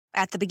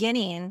at the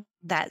beginning,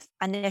 that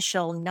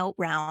initial note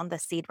round, the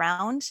seed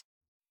round,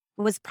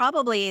 was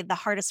probably the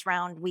hardest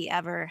round we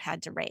ever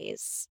had to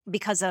raise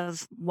because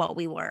of what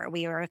we were.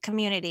 We were a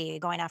community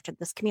going after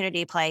this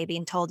community play,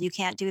 being told you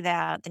can't do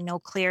that, the no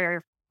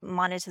clear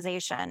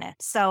monetization.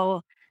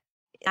 So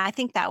I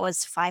think that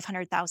was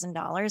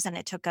 $500,000 and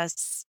it took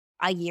us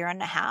a year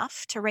and a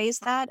half to raise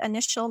that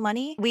initial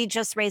money. We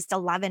just raised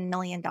 $11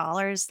 million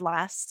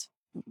last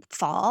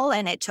fall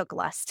and it took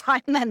less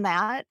time than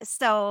that.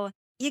 So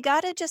you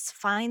got to just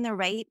find the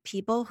right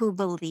people who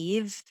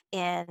believe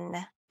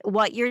in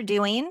what you're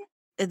doing,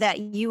 that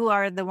you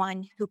are the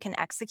one who can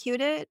execute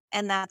it,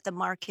 and that the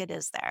market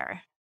is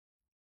there.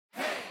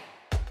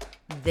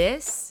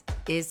 This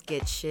is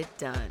Get Shit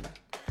Done,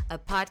 a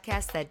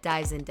podcast that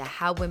dives into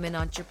how women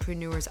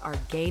entrepreneurs are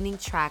gaining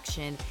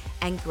traction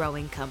and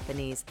growing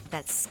companies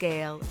that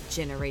scale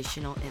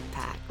generational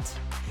impact.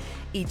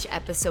 Each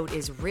episode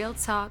is real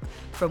talk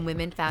from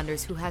women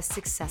founders who have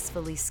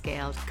successfully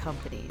scaled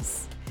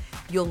companies.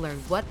 You'll learn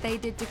what they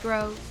did to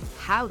grow,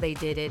 how they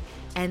did it,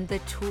 and the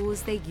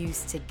tools they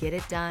used to get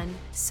it done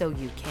so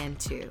you can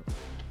too.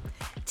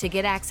 To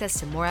get access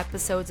to more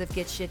episodes of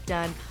Get Shit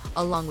Done,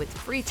 along with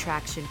free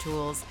traction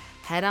tools,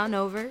 head on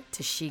over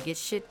to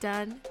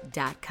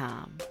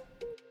SheGetsShitDone.com.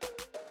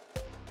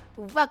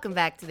 Welcome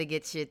back to the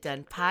Get Shit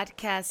Done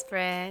podcast,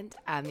 friend.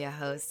 I'm your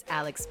host,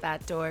 Alex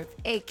Batdorf,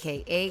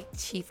 aka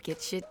Chief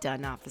Get Shit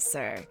Done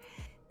Officer.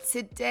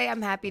 Today,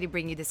 I'm happy to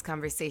bring you this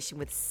conversation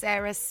with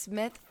Sarah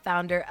Smith,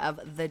 founder of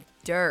The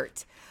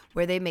Dirt,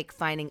 where they make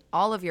finding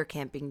all of your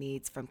camping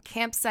needs from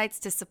campsites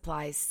to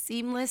supplies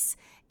seamless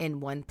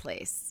in one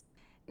place.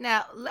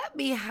 Now, let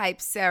me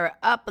hype Sarah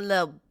up a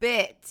little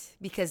bit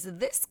because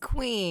this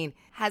queen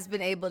has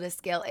been able to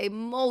scale a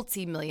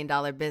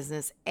multi-million-dollar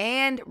business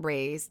and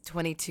raise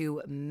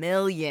 $22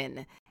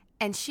 million.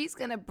 And she's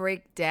going to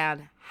break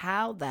down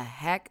how the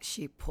heck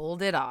she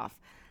pulled it off,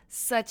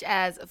 such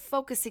as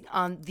focusing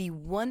on the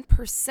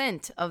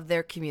 1% of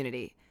their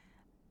community.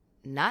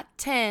 Not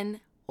 10,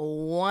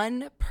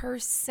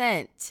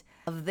 1%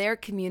 of their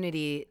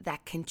community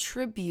that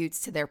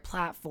contributes to their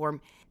platform.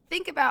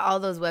 Think about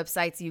all those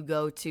websites you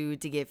go to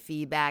get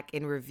feedback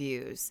and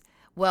reviews.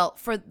 Well,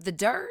 for The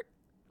Dirt,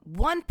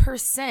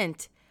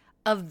 1%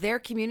 of their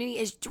community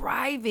is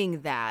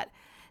driving that.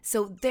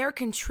 So they're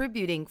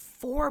contributing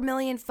 4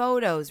 million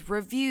photos,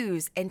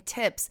 reviews, and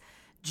tips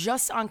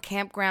just on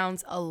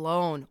campgrounds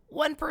alone.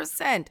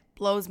 1%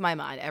 blows my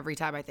mind every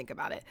time I think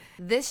about it.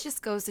 This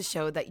just goes to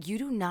show that you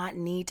do not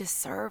need to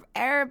serve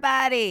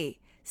everybody.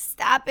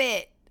 Stop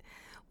it.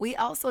 We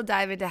also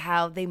dive into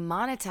how they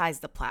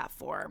monetize the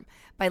platform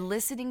by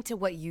listening to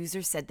what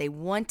users said they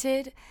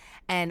wanted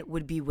and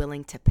would be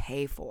willing to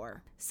pay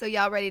for. So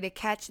y'all ready to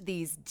catch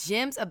these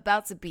gems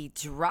about to be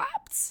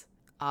dropped?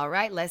 All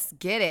right, let's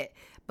get it.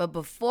 But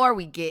before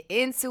we get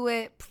into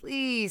it,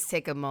 please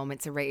take a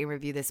moment to rate and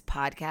review this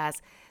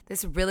podcast.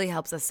 This really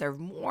helps us serve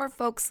more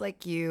folks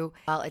like you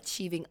while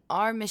achieving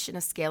our mission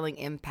of scaling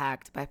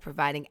impact by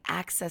providing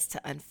access to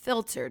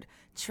unfiltered,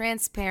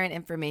 transparent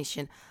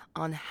information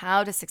on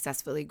how to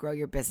successfully grow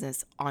your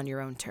business on your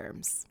own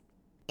terms.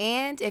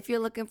 And if you're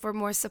looking for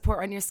more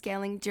support on your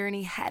scaling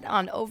journey, head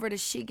on over to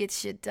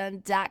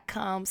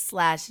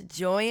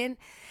SheGetsShitDone.com/join.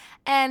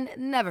 And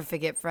never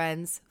forget,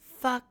 friends,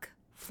 fuck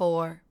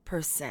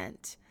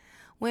 4%.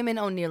 Women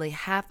own nearly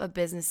half of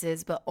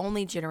businesses, but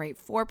only generate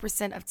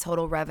 4% of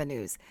total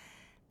revenues.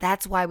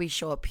 That's why we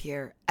show up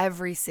here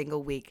every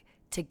single week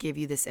to give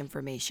you this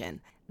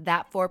information.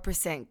 That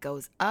 4%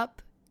 goes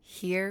up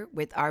here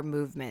with our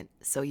movement,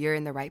 so you're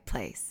in the right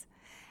place.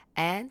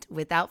 And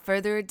without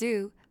further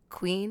ado,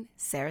 Queen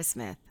Sarah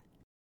Smith.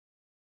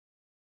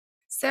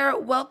 Sarah,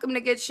 welcome to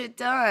Get Shit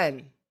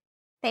Done.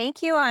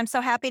 Thank you. I'm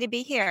so happy to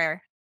be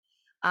here.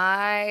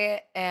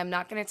 I am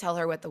not going to tell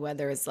her what the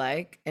weather is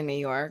like in New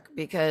York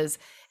because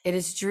it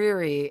is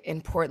dreary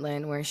in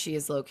Portland where she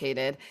is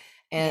located.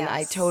 And I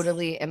Yes.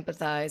 totally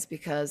empathize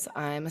because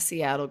I'm a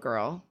Seattle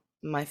girl.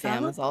 My Oh,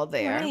 family's all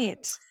there.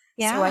 right. So I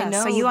Yeah. So know you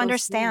those dreary,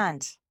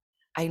 understand.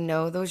 I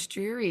know those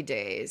dreary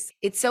days.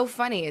 It's so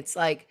funny. It's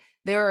like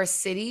there are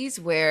cities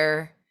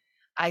where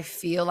I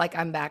feel like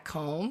I'm back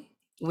home,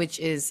 which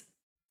is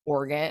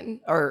Oregon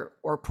or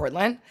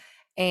Portland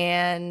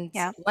and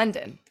Yeah.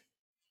 London.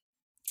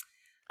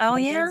 Oh,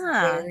 London's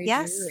yeah. very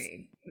Yes.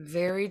 dreary,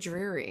 very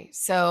dreary.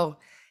 So,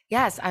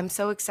 yes, I'm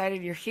so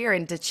excited you're here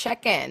and to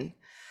check in.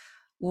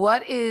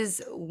 What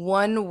is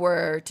one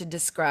word to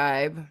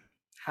describe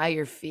how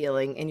you're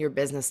feeling in your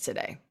business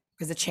today?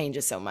 Because it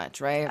changes so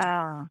much, right?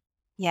 Oh,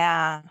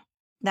 yeah.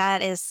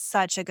 That is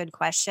such a good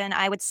question.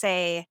 I would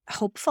say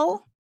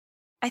hopeful,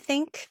 I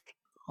think.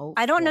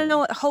 I don't Hopeful.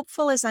 know.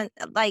 Hopeful isn't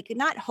like,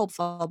 not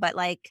hopeful, but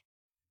like,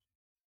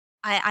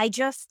 I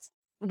just,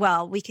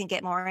 well, we can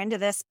get more into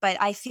this, but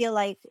I feel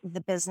like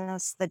the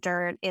business, The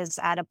Dirt, is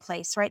at a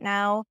place right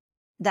now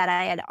that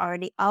I had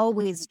already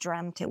always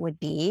dreamt it would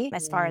be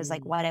as far as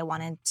like Mm, what I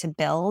wanted to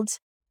build.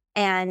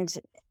 And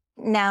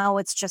now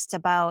it's just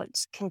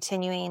about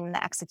continuing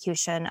the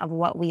execution of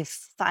what we've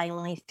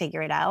finally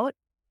figured out,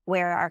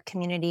 where our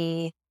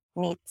community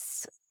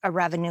meets a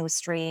revenue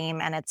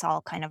stream, and it's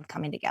all kind of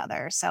coming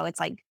together. So it's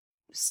like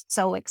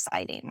so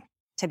exciting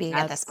to be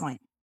at this That's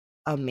point.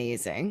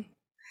 amazing.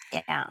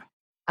 Yeah,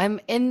 I'm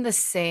in the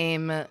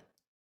same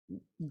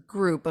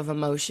group of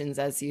emotions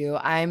as you.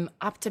 I'm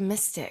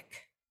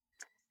optimistic.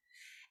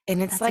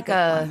 And that's a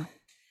good one.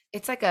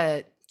 it's like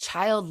a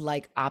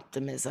childlike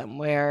optimism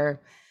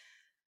where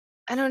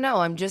I don't know,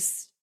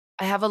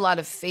 I have a lot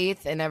of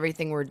faith in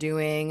everything we're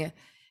doing.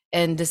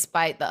 And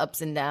despite the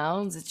ups and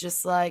downs, it's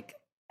just like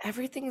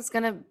everything is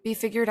going to be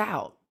figured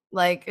out.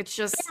 Like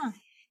Yeah.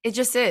 it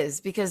just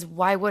is because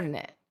why wouldn't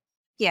it?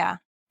 Yeah.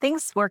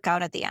 Things work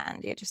out at the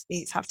end. You just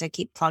have to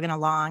keep plugging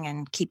along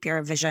and keep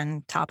your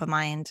vision top of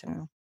mind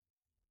and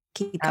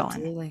keep going.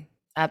 Absolutely.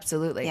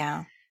 Absolutely.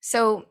 Yeah.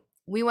 So,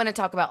 we want to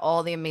talk about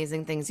all the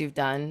amazing things you've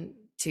done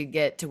to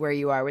get to where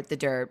you are with the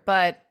dirt,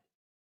 but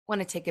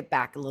want to take it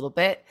back a little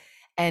bit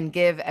and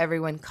give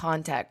everyone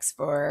context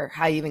for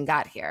how you even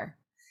got here.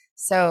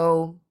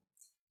 So,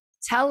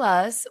 tell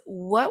us,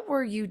 what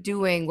were you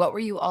doing? What were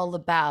you all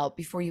about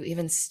before you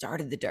even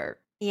started the dirt?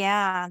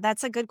 Yeah,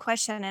 that's a good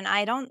question. And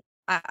I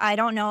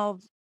don't know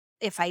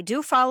if I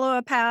do follow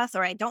a path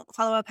or I don't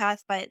follow a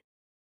path, but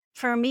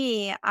for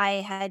me,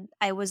 I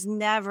was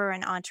never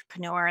an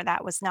entrepreneur.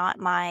 That was not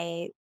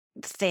my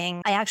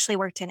thing. I actually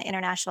worked in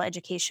international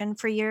education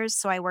for years.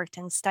 So I worked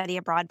in study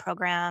abroad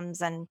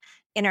programs and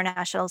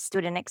international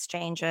student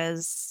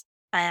exchanges.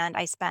 And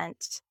I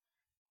spent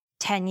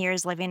 10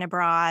 years living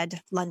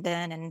abroad,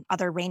 London and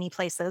other rainy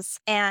places,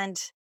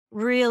 and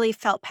really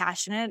felt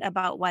passionate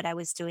about what I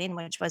was doing,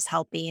 which was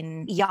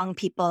helping young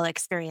people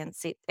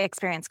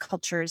experience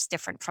cultures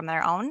different from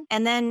their own.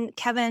 And then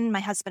Kevin,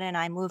 my husband, and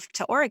I moved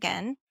to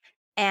Oregon,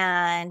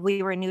 and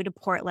we were new to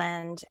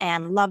Portland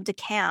and loved to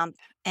camp,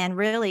 and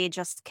really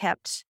just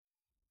kept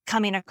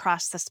coming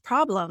across this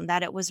problem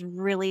that it was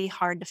really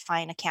hard to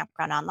find a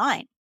campground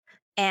online.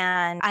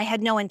 And I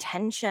had no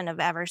intention of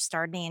ever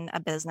starting a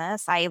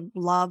business. I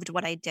loved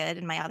what I did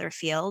in my other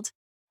field,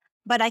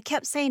 but I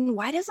kept saying,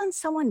 why doesn't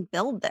someone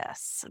build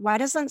this? Why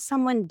doesn't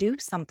someone do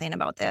something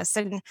about this?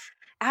 And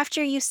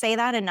after you say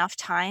that enough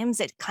times,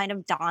 it kind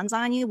of dawns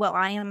on you, well,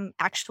 I am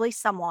actually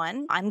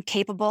someone, I'm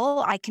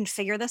capable, I can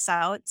figure this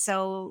out.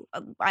 So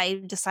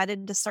I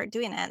decided to start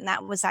doing it. And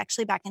that was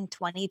actually back in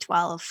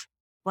 2012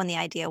 when the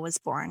idea was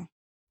born.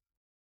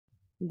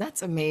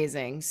 That's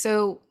amazing.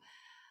 So,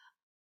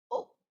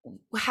 oh,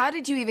 how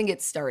did you even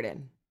get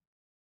started?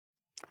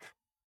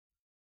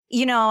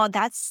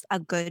 That's a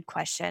good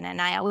question. And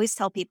I always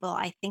tell people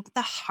I think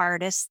the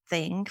hardest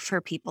thing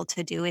for people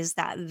to do is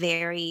that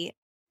very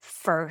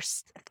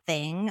first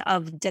thing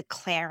of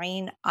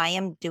declaring, I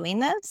am doing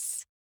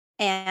this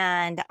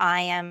and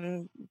I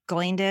am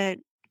going to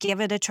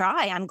give it a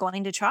try. I'm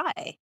going to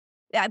try.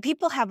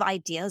 People have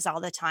ideas all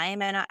the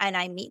time, and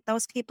I meet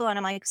those people, and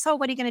I'm like, so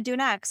what are you going to do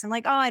next? I'm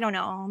like, oh, I don't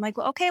know. I'm like,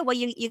 well, okay, well,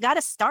 you got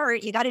to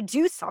start. You got to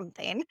do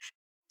something.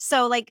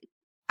 So, like,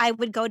 I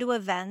would go to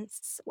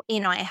events,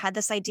 I had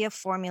this idea of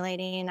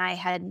formulating, I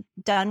had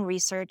done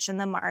research in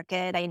the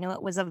market, I knew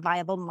it was a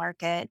viable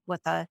market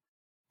with a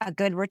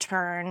good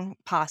return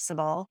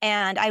possible,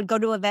 and I would go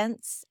to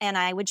events, and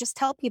I would just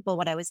tell people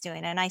what I was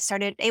doing, and I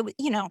started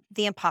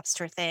the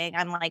imposter thing,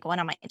 I'm like, "What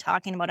am I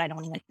talking about? I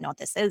don't even know what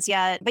this is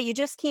yet," but you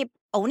just keep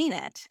owning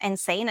it and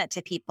saying it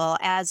to people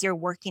as you're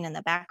working in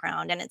the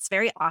background, and it's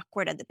very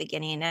awkward at the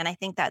beginning, and I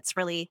think that's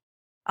really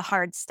a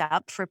hard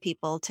step for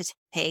people to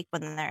take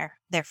when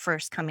they're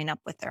first coming up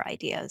with their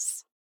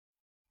ideas.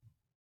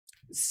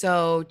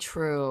 So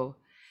true.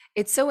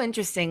 It's so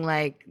interesting,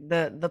 like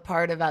the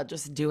part about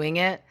just doing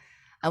it.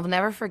 I will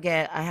never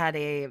forget, I had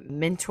a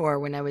mentor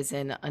when I was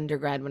in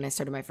undergrad when I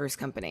started my first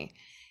company.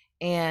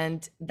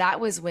 And that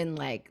was when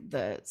like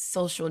the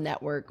social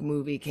network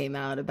movie came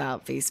out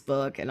about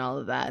Facebook and all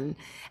of that. And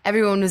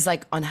everyone was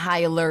like on high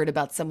alert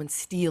about someone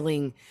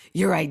stealing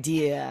your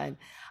idea. And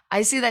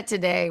I see that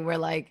today where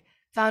like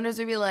founders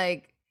would be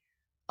like,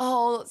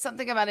 oh,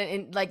 something about it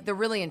in like the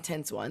really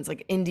intense ones,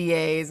 like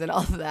NDAs and all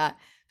of that.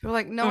 People are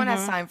like, no one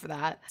has Mhm. time for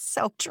that.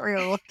 So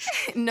true.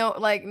 No,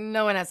 like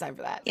no one has time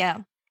for that. Yeah.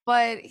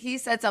 But he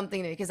said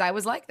something to me because I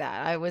was like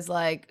that. I was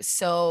like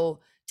so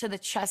to the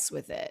chest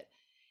with it.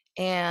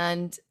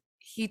 And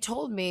he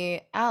told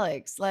me,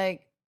 Alex,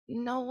 like,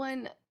 no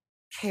one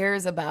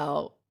cares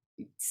about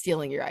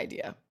stealing your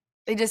idea.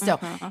 They just don't.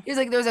 Mhm. He was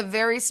like, there's a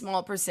very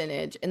small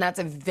percentage, and that's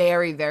a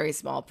very, very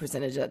small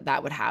percentage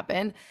that would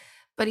happen.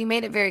 But he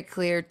made it very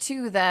clear,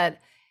 too,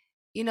 that,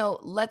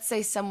 let's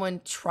say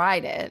someone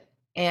tried it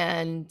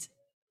and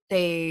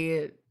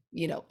they,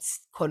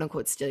 quote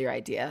unquote, steal your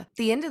idea. At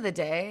the end of the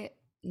day,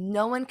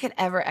 no one can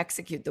ever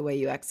execute the way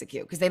you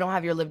execute because they don't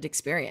have your lived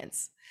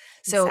experience.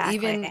 So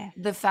even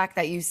Exactly. the fact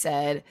that you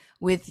said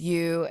with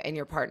you and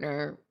your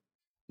partner,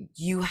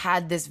 you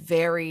had this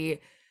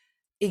very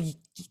u-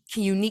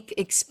 unique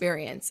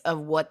experience of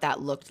what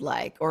that looked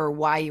like or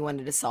why you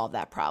wanted to solve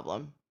that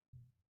problem.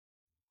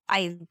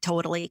 I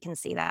totally can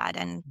see that,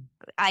 and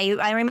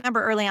I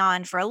remember early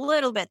on for a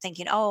little bit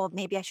thinking, oh,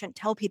 maybe I shouldn't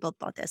tell people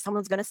about this.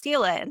 Someone's going to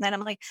steal it. And then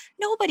I'm like,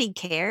 nobody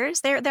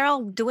cares. They're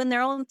all doing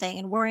their own thing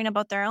and worrying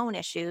about their own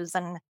issues.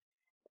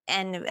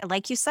 And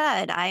like you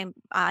said, I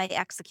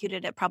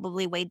executed it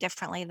probably way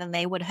differently than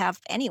they would have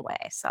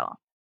anyway. So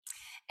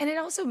And it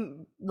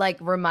also like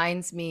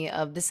reminds me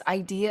of this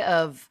idea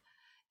of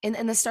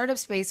in the startup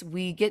space,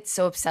 we get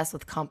so obsessed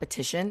with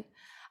competition.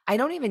 I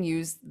don't even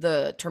use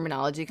the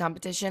terminology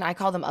competition. I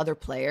call them other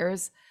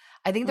players.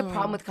 I think the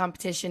problem mm, with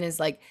competition is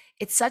like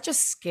it's such a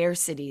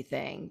scarcity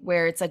thing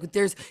where it's like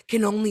there's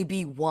can only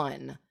be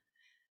one.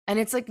 And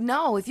it's like,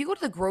 no, if you go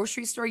to the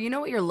grocery store, you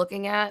know what you're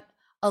looking at?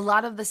 A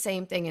lot of the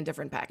same thing in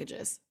different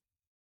packages.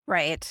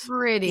 right.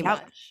 Pretty Yep.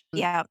 much.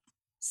 Yep.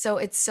 So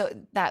it's so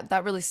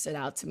that really stood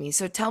out to me.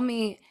 So tell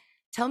me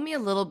a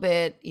little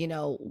bit,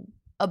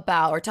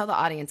 about or tell the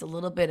audience a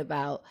little bit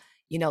about,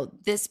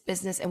 this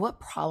business and what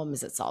problem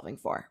is it solving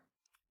for?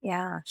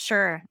 Yeah,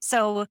 sure.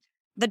 So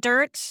The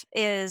Dirt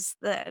is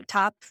the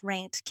top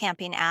ranked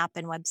camping app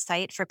and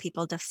website for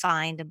people to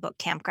find and book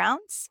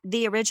campgrounds.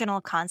 The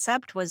original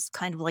concept was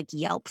kind of like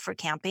Yelp for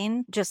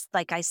camping. Just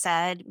like I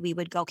said, we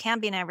would go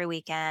camping every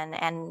weekend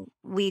and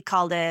we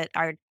called it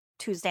our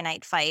Tuesday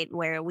night fight,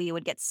 where we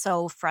would get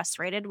so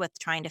frustrated with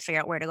trying to figure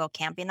out where to go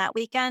camping that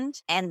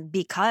weekend. And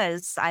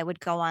because I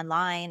would go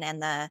online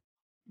and the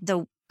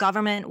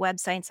government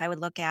websites I would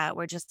look at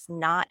were just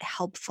not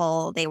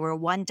helpful. They were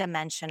one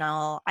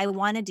dimensional. I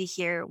wanted to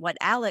hear what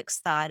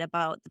Alex thought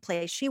about the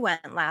place she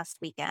went last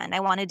weekend. I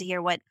wanted to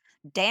hear what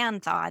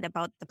Dan thought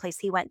about the place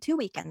he went 2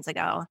 weekends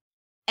ago.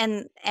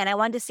 And I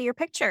wanted to see your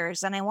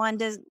pictures and I wanted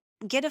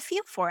to get a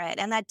feel for it.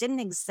 And that didn't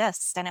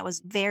exist. And it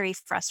was very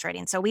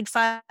frustrating. So we'd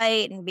fight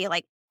and be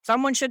like,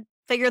 someone should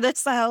figure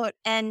this out.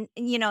 And,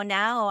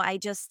 now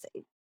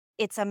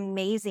it's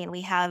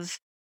amazing.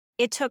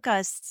 It took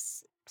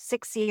us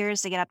 6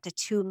 years to get up to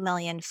 2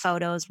 million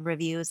photos,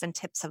 reviews, and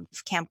tips of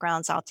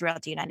campgrounds all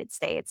throughout the United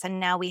States. And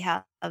now we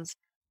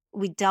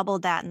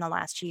doubled that in the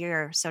last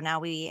year. So now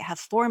we have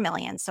 4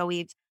 million. So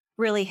we've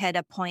really hit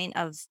a point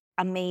of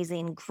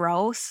amazing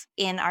growth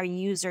in our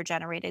user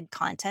generated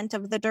content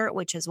of the dirt,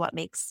 which is what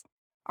makes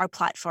our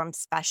platform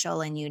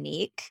special and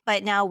unique.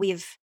 But now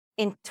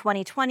in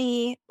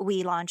 2020,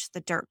 we launched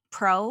the Dirt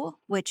Pro,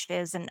 which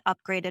is an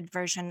upgraded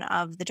version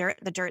of the Dirt.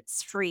 The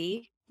Dirt's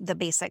free, the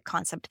basic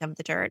concept of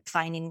the Dirt,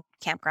 finding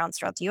campgrounds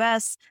throughout the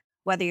US,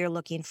 whether you're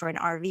looking for an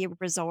RV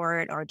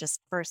resort or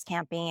just first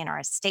camping or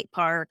a state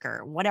park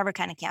or whatever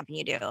kind of camping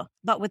you do.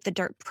 But with the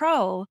Dirt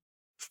Pro,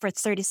 for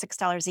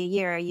 $36 a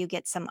year, you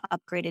get some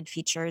upgraded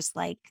features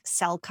like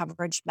cell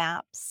coverage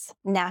maps,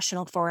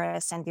 national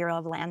forest and Bureau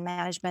of Land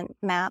Management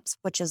maps,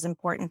 which is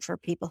important for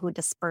people who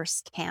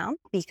disperse camp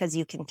because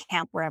you can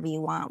camp wherever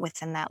you want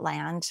within that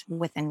land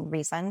within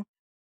reason.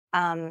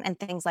 And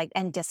things like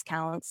and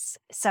discounts.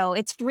 So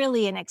it's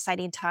really an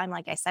exciting time,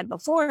 like I said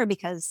before,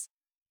 because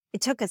it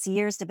took us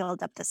years to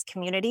build up this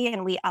community,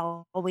 and we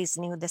always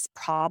knew this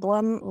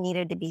problem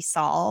needed to be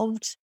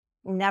solved.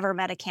 Never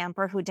met a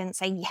camper who didn't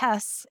say,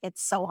 yes,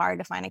 it's so hard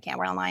to find a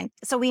camper online.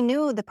 So we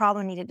knew the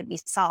problem needed to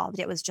be solved.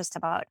 It was just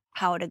about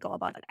how to go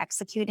about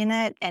executing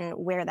it and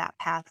where that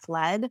path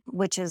led,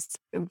 which is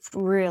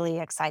really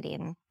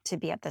exciting to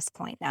be at this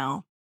point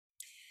now.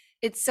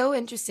 It's so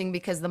interesting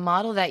because the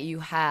model that you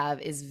have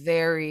is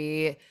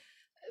very,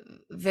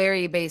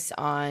 very based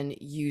on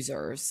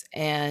users.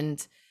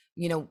 And,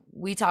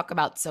 we talk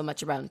about so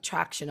much around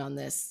traction on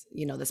this,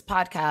 this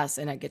podcast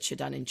and I Get Shit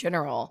Done in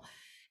general.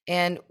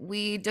 And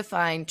we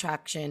define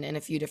traction in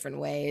a few different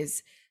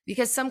ways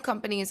because some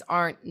companies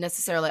aren't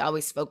necessarily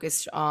always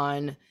focused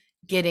on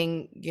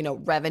getting,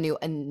 revenue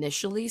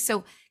initially.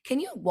 So can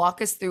you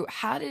walk us through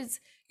how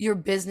does your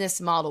business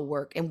model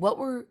work and what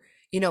were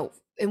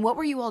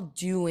you all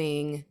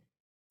doing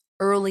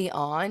early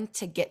on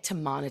to get to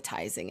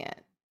monetizing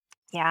it?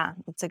 Yeah,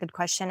 that's a good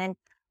question. And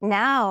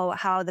now,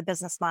 how the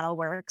business model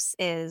works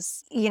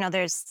is,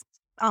 there's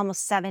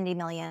almost 70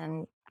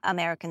 million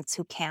Americans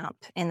who camp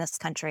in this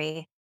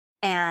country,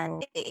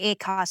 and it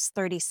costs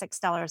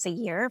 $36 a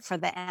year for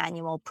the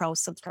annual pro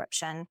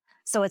subscription.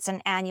 So it's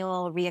an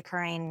annual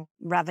reoccurring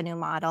revenue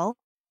model,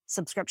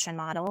 subscription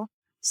model.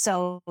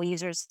 So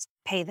users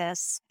pay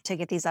this to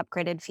get these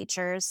upgraded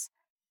features.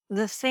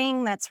 The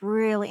thing that's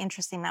really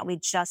interesting that we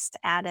just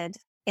added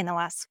in the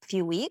last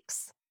few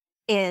weeks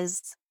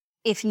is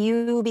if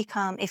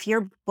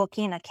you're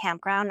booking a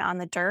campground on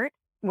the dirt,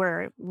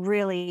 we're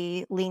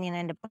really leaning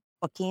into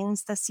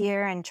bookings this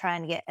year and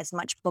trying to get as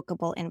much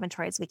bookable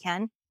inventory as we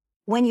can.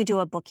 When you do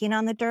a booking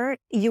on the dirt,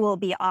 you will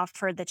be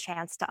offered the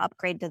chance to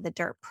upgrade to the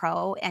Dirt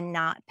Pro and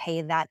not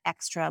pay that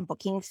extra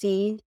booking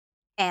fee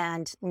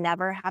and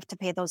never have to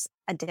pay those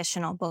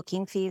additional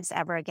booking fees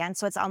ever again.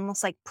 So it's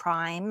almost like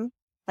Prime,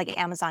 like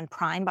Amazon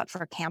Prime, but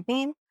for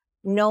camping.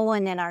 No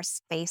one in our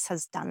space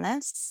has done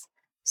this.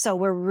 So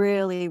we're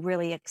really,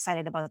 really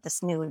excited about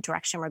this new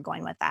direction we're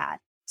going with that.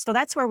 So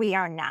that's where we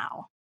are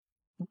now.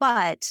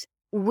 But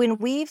when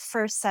we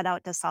first set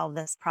out to solve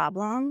this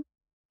problem,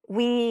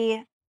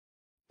 we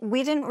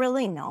We didn't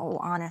really know,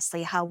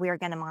 honestly, how we were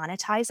gonna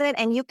monetize it,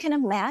 and you can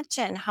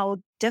imagine how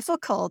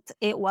difficult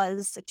it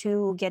was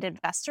to get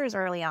investors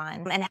early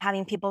on, and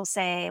having people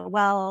say,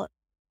 "Well,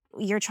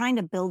 you're trying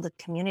to build a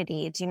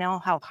community. Do you know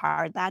how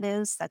hard that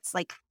is? That's,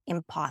 like,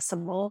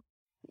 impossible.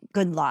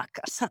 Good luck.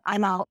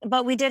 I'm out."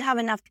 But we did have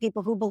enough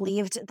people who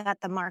believed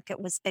that the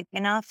market was big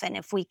enough, and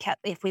if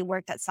we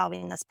worked at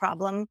solving this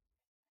problem,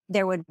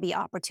 there would be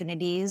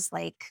opportunities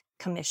like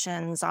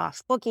commissions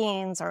off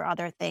bookings or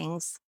other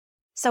things.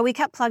 So we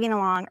kept plugging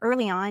along.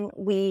 Early on,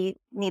 we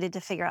needed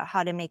to figure out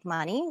how to make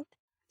money.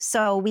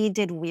 So we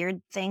did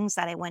weird things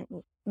that I went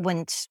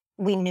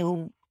we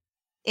knew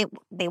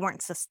they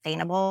weren't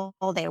sustainable.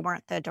 They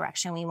weren't the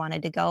direction we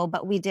wanted to go.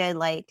 But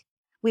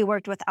we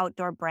worked with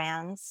outdoor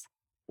brands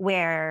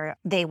where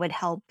they would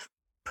help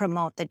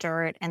promote the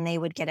dirt and they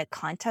would get a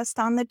contest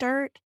on the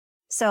dirt.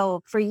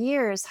 So for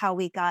years, how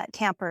we got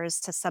campers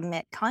to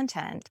submit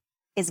content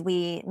is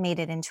we made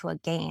it into a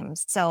game.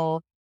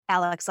 So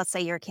Alex, let's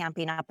say you're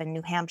camping up in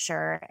New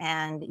Hampshire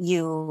and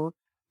you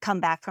come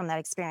back from that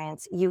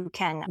experience, you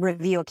can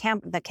review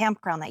the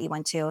campground that you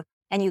went to,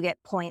 and you get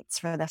points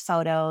for the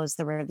photos,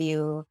 the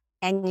review,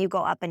 and you go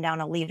up and down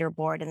a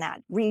leaderboard in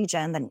that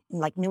region, the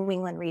like New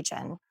England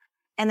region.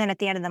 And then at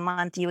the end of the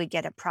month, you would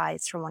get a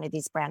prize from one of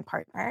these brand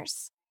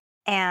partners.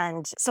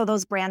 And so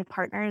those brand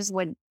partners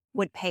would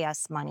pay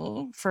us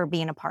money for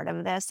being a part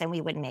of this, and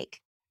we would make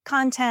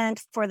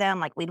content for them.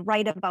 Like we'd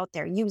write about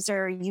their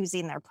user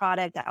using their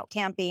product out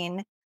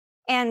camping.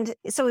 And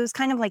so it was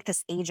kind of like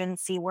this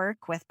agency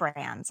work with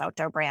brands,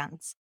 outdoor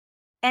brands.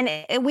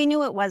 And we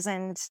knew it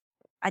wasn't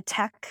a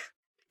tech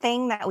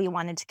thing that we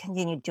wanted to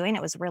continue doing.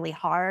 It was really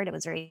hard.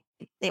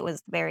 It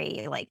was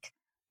very like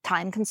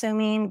time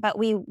consuming, but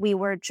we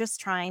were just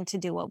trying to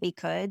do what we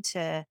could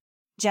to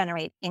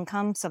generate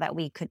income so that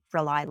we could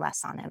rely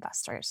less on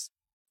investors.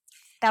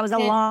 That was a And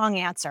long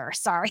answer.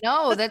 Sorry.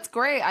 no, that's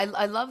great.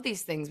 I love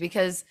these things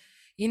because,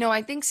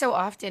 I think so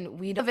often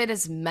we of it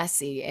as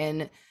messy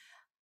and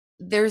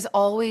there's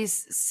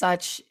always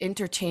such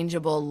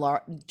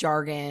interchangeable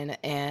jargon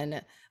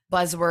and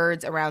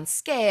buzzwords around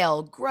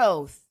scale,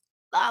 growth,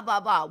 blah,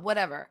 blah, blah,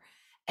 whatever.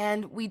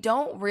 And we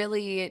don't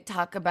really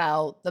talk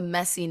about the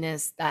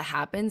messiness that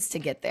happens to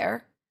get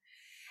there.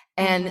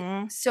 And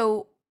Hmm.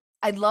 so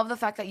I love the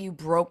fact that you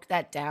broke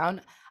that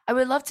down. I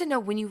would love to know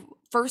when you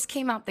first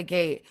came out the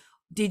gate,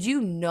 did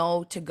you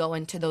know to go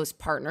into those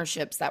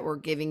partnerships that were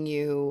giving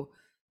you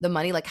the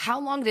money? Like, how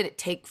long did it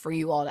take for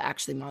you all to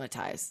actually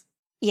monetize?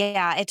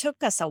 Yeah, it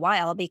took us a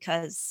while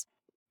because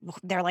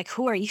they're like,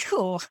 "Who are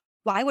you?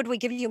 Why would we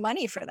give you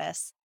money for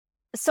this?"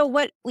 So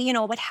what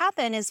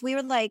happened is we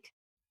were like,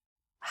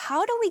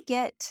 how do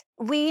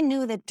we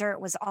knew that dirt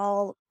was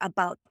all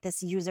about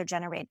this user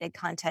generated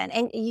content.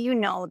 And you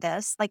know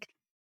this, like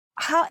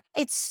how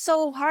it's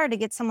so hard to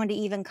get someone to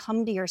even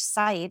come to your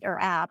site or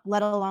app,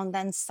 let alone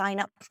then sign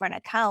up for an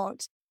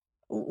account,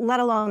 let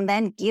alone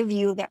then give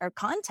you their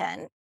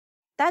content.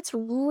 That's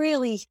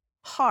really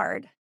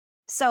hard.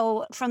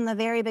 So from the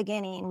very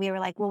beginning, we were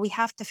like, well, we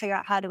have to figure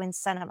out how to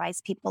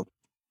incentivize people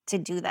to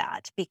do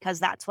that because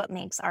that's what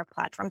makes our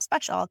platform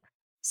special.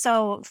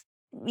 So,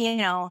 you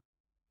know,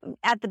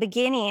 at the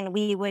beginning,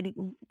 we would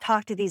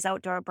talk to these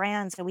outdoor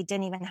brands and we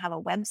didn't even have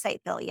a website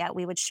built yet.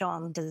 We would show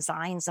them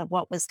designs of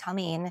what was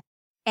coming.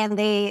 And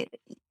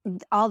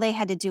all they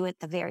had to do at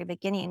the very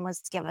beginning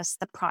was give us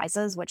the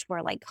prizes, which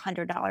were like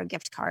 $100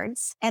 gift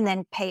cards, and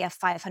then pay a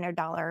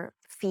 $500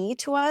 fee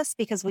to us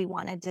because we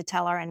wanted to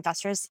tell our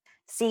investors,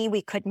 see,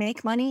 we could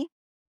make money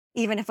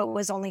even if it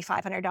was only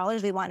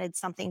 $500. We wanted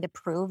something to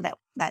prove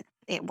that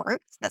it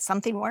worked, that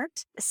something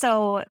worked.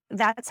 So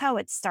that's how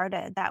it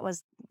started. That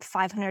was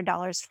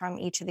 $500 from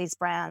each of these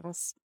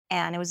brands,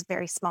 and it was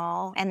very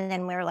small. And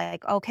then we were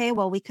like, okay,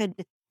 well, we could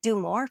do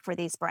more for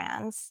these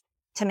brands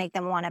to make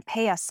them want to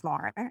pay us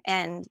more.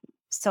 And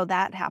so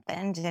that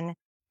happened, and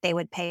they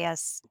would pay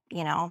us,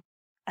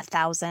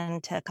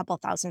 1,000 to a couple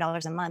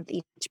 $1,000s a month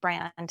each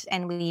brand,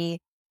 and we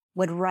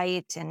would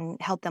write and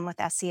help them with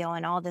SEO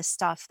and all this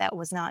stuff that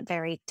was not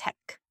very tech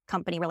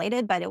company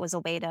related, but it was a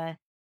way to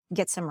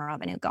get some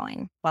revenue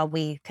going while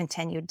we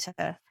continued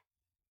to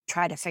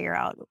try to figure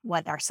out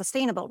what our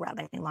sustainable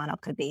revenue model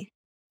could be.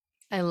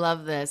 I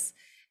love this.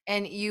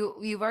 And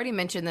you've already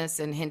mentioned this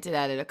and hinted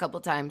at it a couple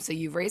times. So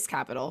you've raised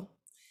capital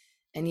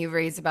and you've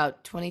raised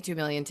about 22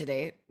 million to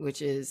date,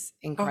 which is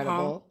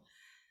Hmm. incredible.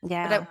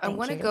 But Yeah, I thank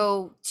want to you.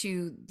 go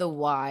to the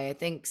why. I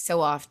think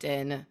so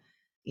often,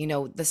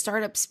 the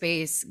startup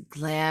space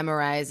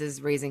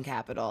glamorizes raising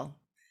capital.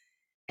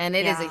 And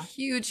it is a Yeah,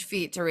 huge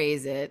feat to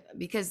raise it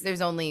because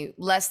there's only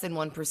less than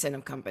 1%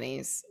 of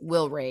companies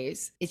will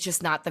raise. It's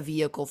just not the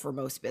vehicle for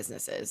most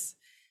businesses.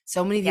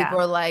 So many people yeah,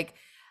 are like,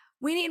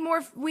 we need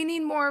more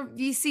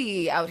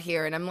VC out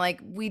here. And I'm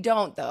like, we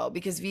don't though,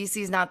 because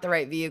VC is not the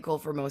right vehicle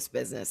for most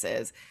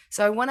businesses.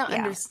 So I want to yeah.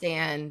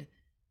 understand,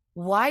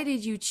 why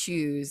did you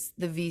choose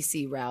the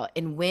VC route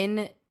and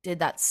when did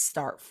that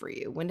start for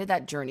you? When did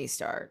that journey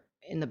start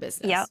in the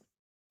Yep. business?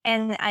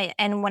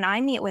 And when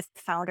I meet with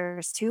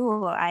founders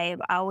too, I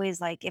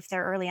always like if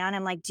they're early on,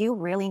 I'm like, do you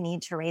really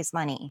need to raise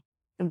money?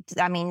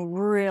 I mean,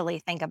 really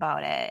think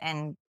about it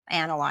and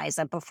analyze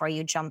it before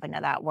you jump into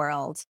that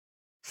world.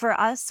 For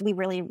us, we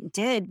really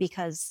did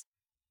because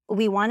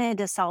we wanted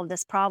to solve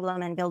this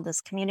problem and build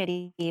this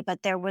community,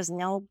 but there was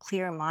no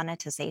clear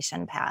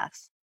monetization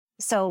path.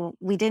 So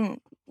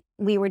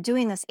we were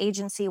doing this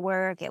agency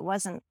work. It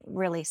wasn't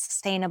really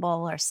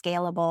sustainable or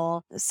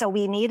scalable. So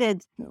we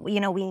needed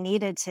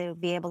to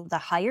be able to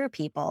hire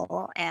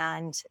people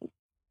and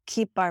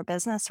keep our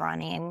business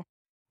running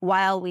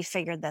while we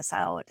figured this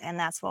out. And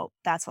that's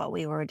what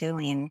we were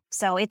doing.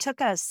 So it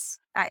took us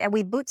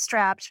we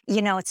bootstrapped.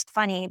 It's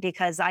funny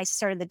because I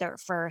started the dirt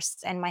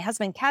first and my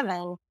husband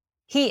Kevin,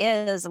 he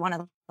is one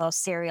of those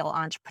serial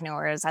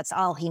entrepreneurs. That's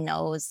all he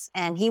knows.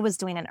 And he was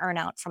doing an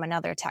earnout from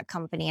another tech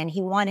company and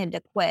he wanted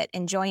to quit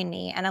and join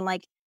me. And I'm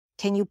like,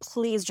 can you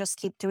please just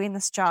keep doing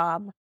this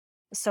job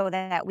so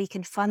that we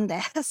can fund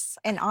this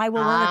and I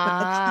will work with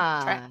the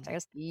Ah,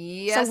 contractors. So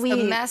yes, the we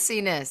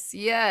messiness.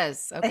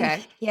 Yes.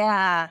 Okay.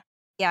 yeah.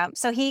 Yeah.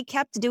 So he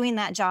kept doing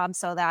that job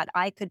so that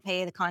I could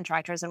pay the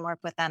contractors and work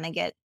with them and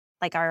get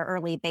like our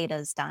early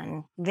betas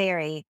done.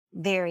 Very,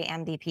 very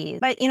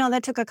MVP. But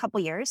that took a couple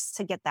years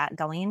to get that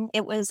going.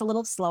 It was a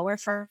little slower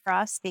for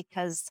us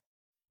because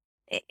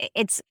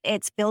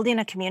it's building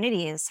a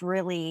community is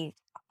really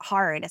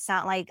hard. It's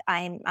not like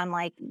I'm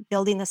like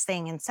building this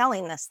thing and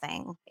selling this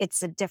thing.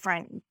 It's a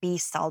different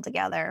beast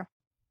altogether.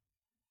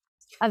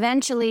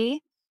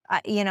 Eventually,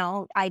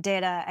 I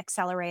did a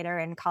accelerator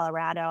in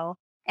Colorado,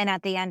 and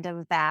at the end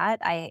of that,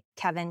 I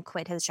Kevin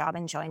quit his job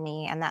and joined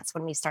me, and that's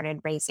when we started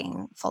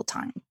raising full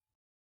time.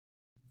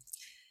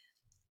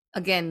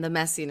 Again, the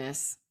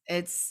messiness.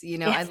 It's,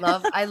 Yeah.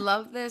 I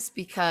love this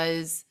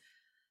because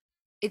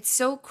it's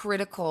so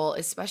critical,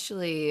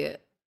 especially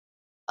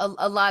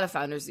a lot of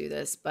founders do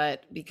this,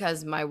 but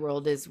because my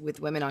world is with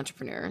women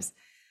entrepreneurs,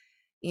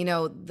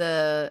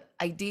 the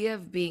idea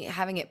of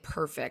having it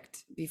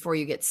perfect before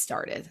you get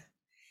started.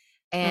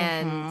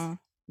 And Mhm.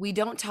 we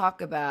don't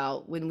talk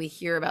about when we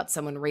hear about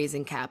someone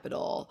raising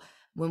capital,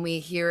 when we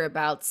hear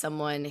about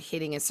someone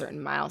hitting a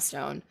certain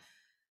milestone,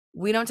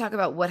 we don't talk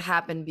about what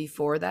happened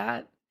before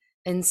that.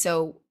 And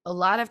so a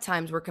lot of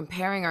times we're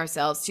comparing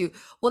ourselves to,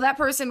 well, that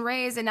person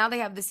raised and now they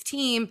have this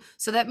team.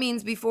 So that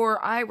means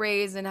before I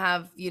raise and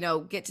have,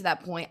 get to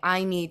that point,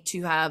 I need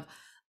to have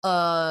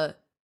a,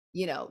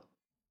 you know,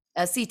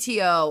 a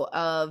CTO,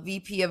 a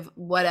VP of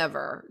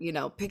whatever,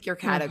 pick your Mhm.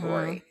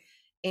 category.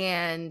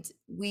 And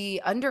we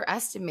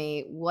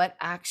underestimate what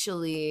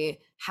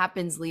actually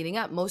happens leading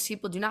up. Most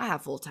people do not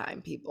have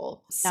full-time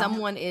people. No.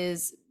 Someone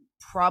is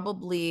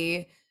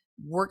probably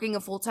working a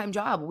full-time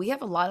job. We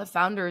have a lot of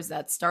founders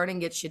that start and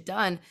get shit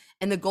done,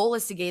 and the goal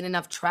is to gain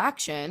enough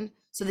traction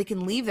so they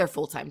can leave their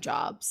full-time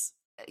jobs.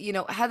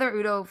 Heather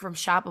Udo from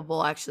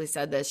Shoppable actually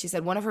said this. She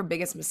said one of her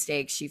biggest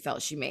mistakes she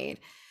felt she made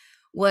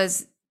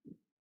was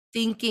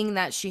thinking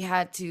that she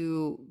had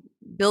to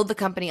build the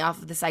company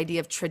off of this idea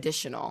of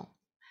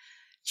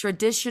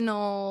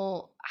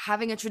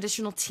having a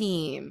traditional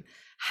team,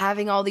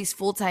 having all these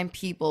full-time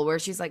people, where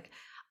she's like,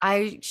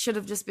 I should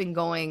have just been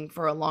going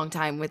for a long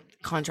time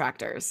with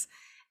contractors.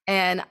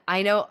 And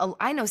I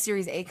know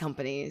Series A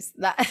companies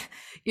that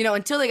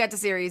until they got to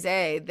Series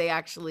A, they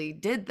actually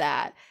did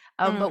that.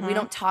 But we Mhm.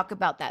 don't talk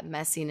about that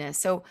messiness.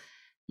 So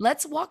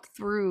let's walk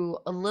through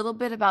a little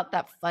bit about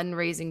that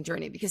fundraising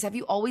journey, because have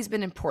you always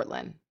been in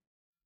Portland?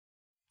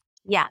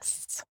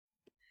 Yes.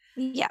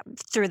 Yeah,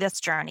 through this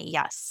journey,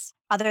 yes.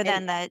 Other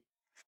And than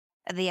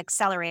the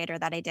accelerator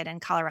that I did in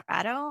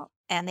Colorado,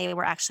 and they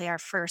were actually our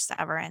first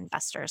ever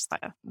investors,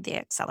 the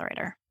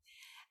accelerator.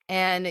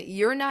 and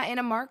you're not in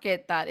a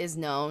market that is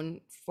known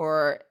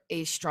for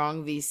a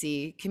strong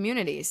VC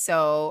community,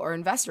 or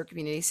investor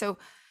community. So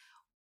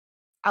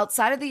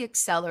outside of the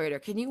accelerator,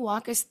 can you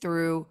walk us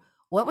through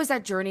what was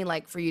that journey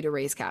like for you to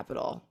raise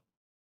capital?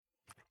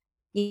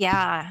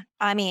 Yeah.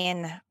 I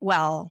mean,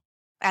 well,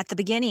 at the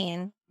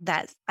beginning,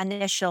 that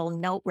initial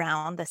note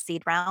round, the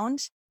seed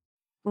round,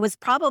 was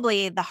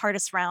probably the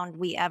hardest round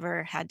we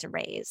ever had to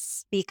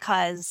raise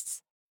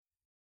because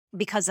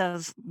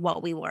of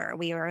what we were.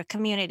 We were a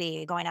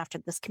community going after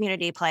this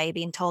community play,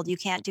 being told you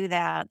can't do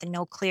that, the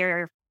no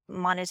clear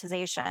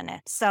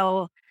monetization.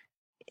 So,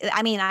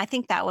 I mean, I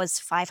think that was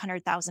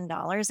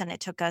 $500,000 and it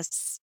took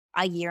us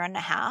a year and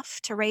a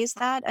half to raise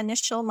that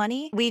initial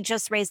money. We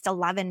just raised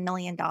 $11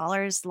 million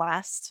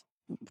last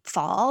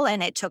fall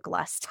and it took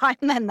less time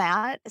than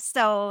that.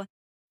 So,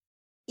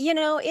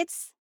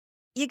 it's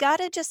you got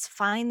to just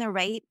find the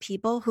right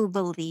people who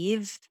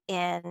believe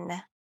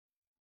in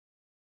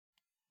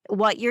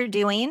what you're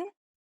doing,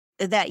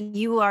 that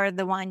you are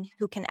the one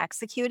who can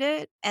execute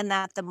it and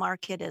that the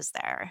market is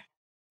there.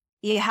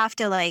 You have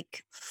to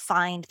like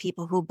find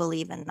people who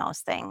believe in those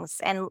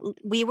things. And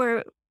we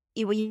were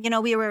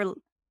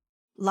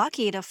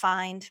lucky to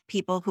find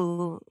people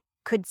who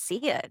could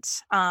see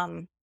it.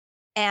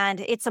 And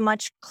it's a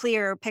much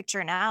clearer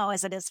picture now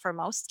as it is for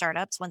most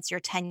startups. Once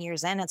you're 10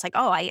 years in, it's like,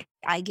 oh,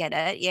 I get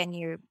it. And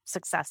you're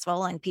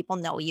successful and people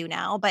know you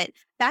now. But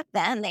back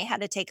then they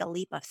had to take a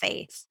leap of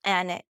faith.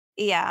 And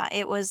yeah,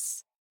 it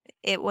was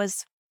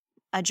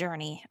a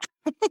journey.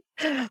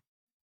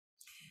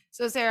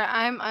 So Sarah,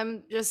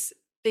 I'm just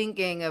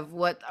thinking of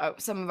what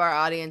some of our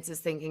audience is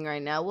thinking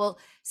right now. Well,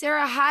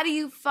 Sarah, how do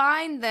you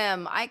find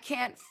them? I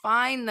can't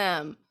find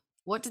them.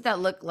 What did that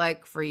look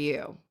like for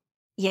you?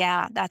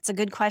 Yeah, that's a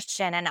good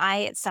question.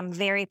 And some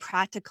very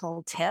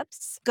practical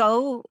tips.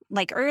 Go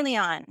like early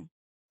on,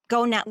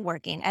 go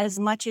networking as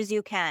much as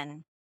you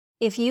can.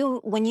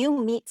 When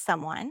you meet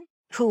someone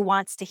who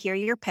wants to hear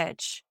your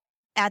pitch,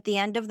 at the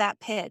end of that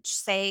pitch,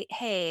 say,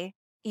 hey,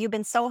 you've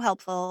been so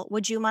helpful.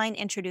 Would you mind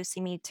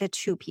introducing me to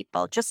two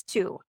people? Just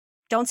two.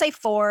 Don't say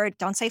four,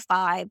 don't say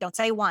five, don't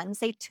say one,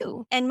 say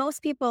two. And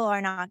most people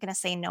are not going to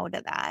say no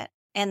to that.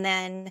 And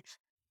then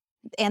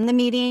end the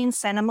meeting,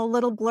 send them a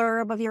little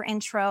blurb of your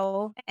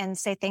intro and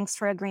say, thanks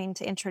for agreeing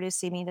to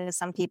introducing me to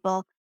some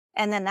people.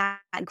 And then that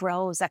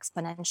grows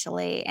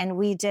exponentially. And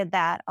we did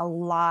that a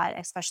lot,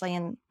 especially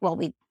well,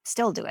 we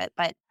still do it,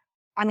 but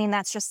I mean,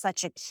 that's just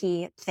such a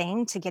key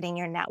thing to getting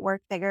your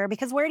network bigger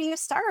because where do you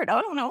start?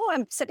 I don't know.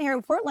 I'm sitting here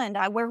in Portland.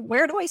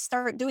 Where do I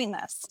start doing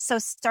this? So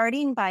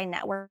starting by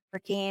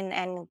networking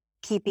and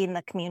keeping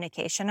the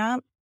communication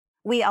up.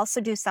 We also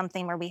do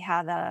something where we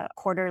have a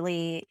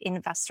quarterly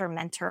investor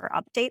mentor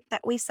update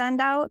that we send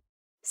out.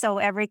 So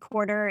every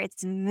quarter,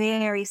 it's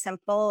very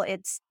simple.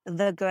 It's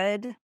the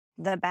good,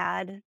 the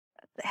bad,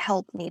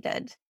 help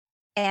needed.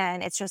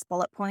 And it's just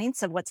bullet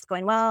points of what's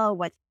going well,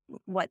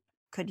 what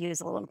could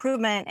use a little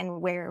improvement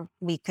and where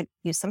we could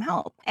use some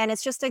help. And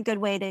it's just a good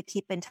way to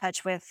keep in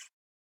touch with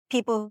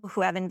people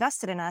who have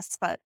invested in us,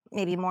 but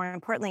maybe more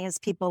importantly is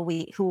people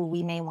who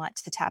we may want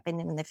to tap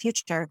in the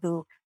future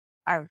who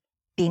are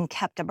being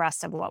kept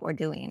abreast of what we're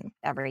doing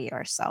every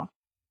year. So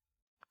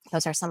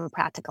those are some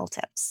practical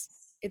tips.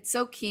 It's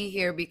so key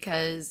here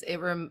because it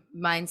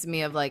reminds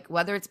me of like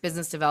whether it's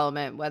business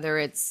development, whether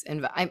it's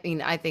I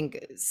mean, I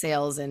think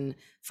sales and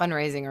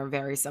fundraising are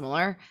very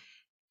similar.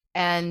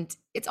 And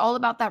it's all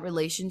about that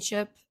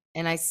relationship.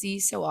 And I see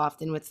so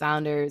often with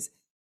founders,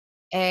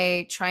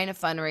 trying to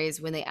fundraise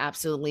when they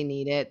absolutely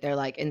need it. They're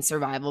like in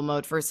survival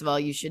mode. First of all,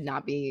 you should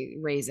not be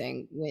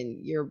raising when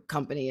your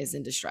company is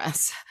in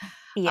distress.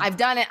 Yeah. I've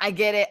done it. I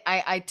get it.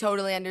 I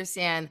totally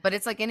understand. But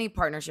it's like any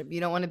partnership. You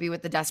don't want to be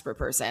with the desperate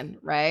person,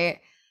 right?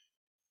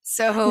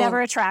 So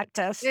Never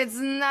attractive. it's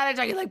not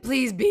attractive. Like,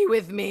 please be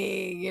with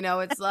me.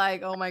 It's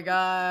like, oh my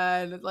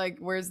God. It's like,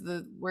 where's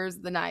the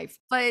knife?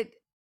 But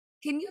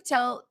can you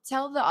tell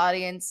the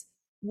audience,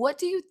 what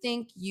do you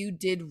think you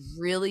did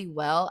really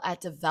well at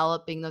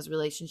developing those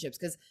relationships?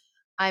 Because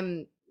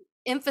I'm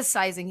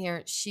emphasizing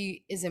here,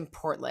 she is in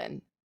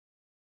Portland.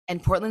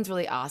 And Portland's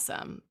really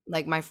awesome.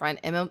 Like my friend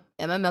Emma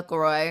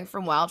McElroy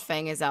from Wild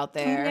Fang is out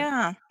there.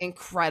 Yeah.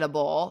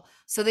 Incredible.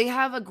 So they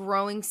have a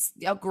growing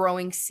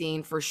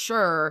scene for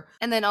sure.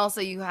 And then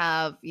also you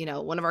have,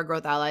 one of our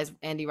growth allies,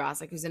 Andy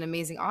Rossick, who's an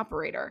amazing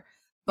operator.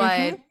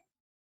 But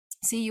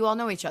see, you all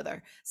know each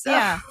other. So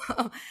Yeah.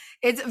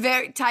 it's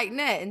very tight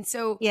knit. And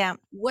so Yeah.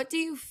 what do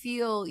you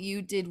feel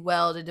you did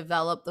well to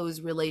develop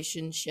those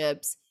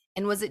relationships?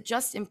 And was it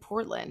just in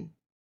Portland?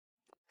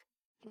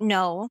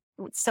 No.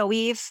 So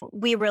we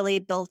really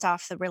built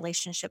off the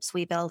relationships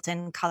we built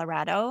in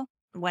Colorado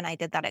when I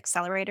did that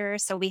accelerator.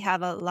 So we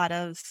have a lot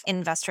of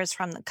investors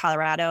from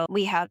Colorado.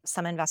 We have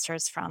some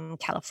investors from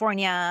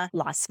California,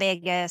 Las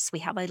Vegas. We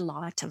have a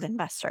lot of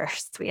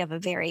investors. We have a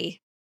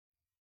very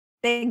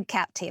big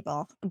cap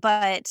table,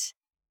 but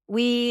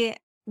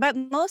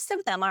most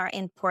of them are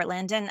in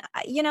Portland. And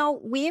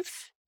we've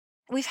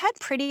had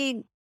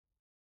pretty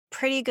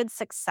good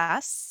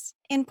success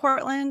in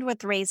Portland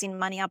with raising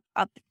money up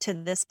to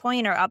this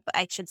point, or up,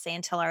 I should say,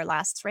 until our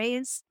last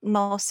raise.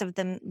 Most of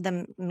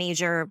the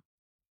major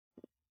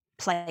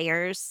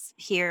players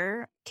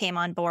here came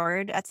on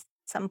board at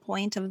some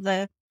point of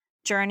the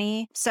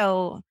journey.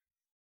 So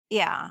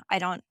yeah,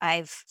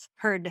 I've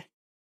heard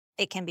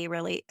it can be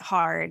really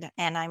hard,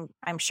 and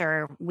I'm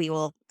sure we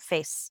will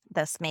face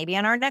this maybe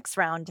in our next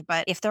round,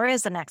 but if there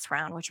is a next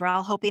round, which we're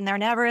all hoping there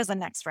never is a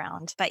next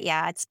round. But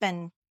yeah, it's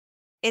been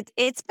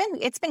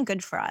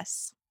good for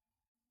us.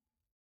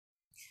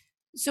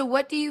 So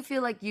what do you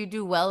feel like you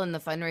do well in the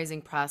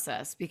fundraising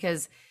process?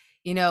 Because,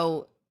 you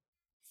know,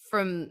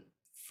 from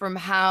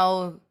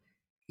how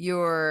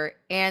you're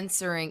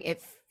answering,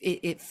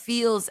 it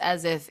feels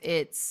as if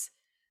it's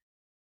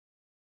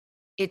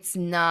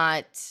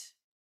not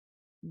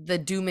the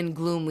doom and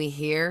gloom we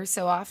hear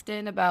so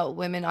often about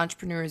women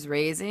entrepreneurs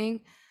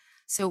raising.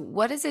 So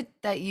what is it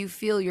that you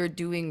feel you're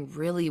doing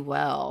really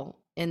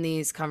well in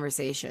these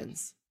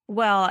conversations?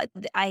 Well,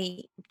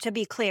 to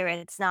be clear,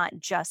 it's not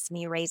just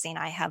me raising.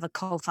 I have a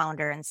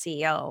co-founder and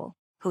CEO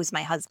who's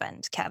my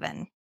husband,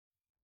 Kevin.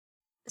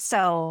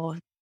 So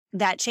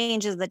that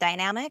changes the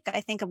dynamic, I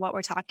think, of what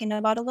we're talking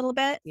about a little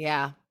bit.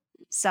 Yeah.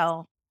 So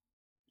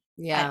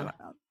I don't Yeah.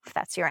 know if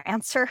that's your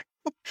answer.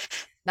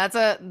 That's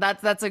a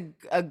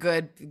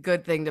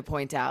good thing to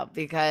point out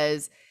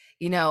because,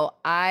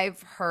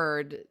 I've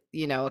heard,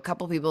 a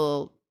couple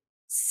people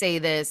say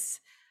this.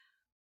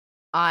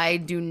 I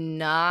do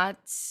not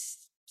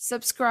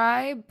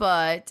subscribe,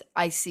 but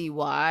I see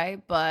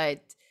why.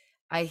 But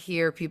I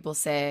hear people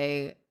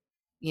say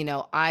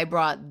I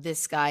brought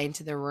this guy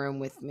into the room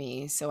with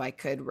me so I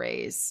could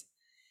raise.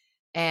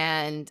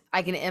 And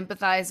I can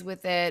empathize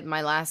with it.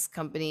 My last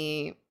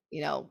company,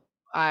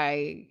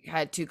 I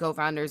had two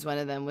co-founders. One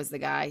of them was the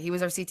guy. He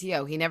was our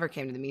CTO. He never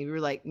came to the meeting. We were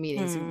like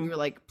meetings. We Mm, were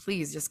like,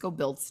 please just go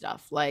build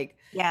stuff. Like,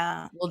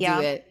 yeah. we'll do Yeah.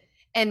 it.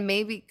 And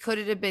maybe could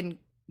it have been,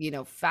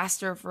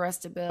 faster for us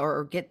to build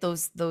or get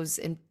those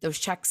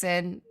checks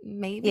in?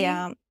 Maybe,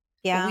 Yeah. but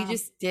we Yeah.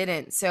 just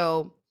didn't.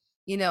 So,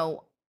 you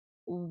know,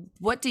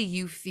 what do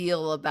you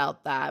feel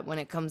about that when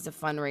it comes to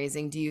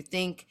fundraising? Do you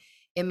think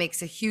it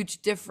makes a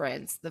huge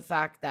difference, the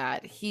fact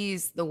that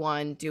he's the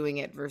one doing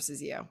it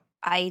versus you?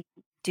 I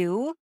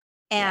do.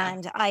 Yeah.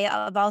 And I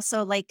have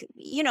also like,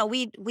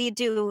 we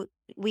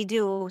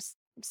do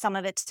some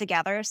of it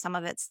together, some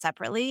of it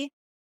separately.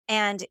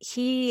 And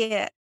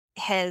he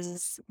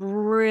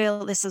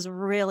this has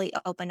really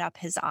opened up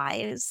his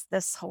eyes,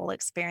 this whole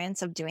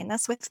experience of doing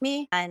this with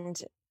me and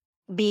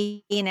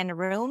being in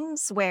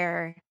rooms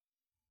where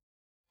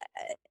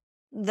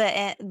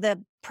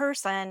the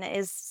person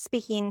is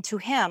speaking to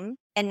him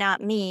and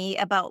not me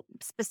about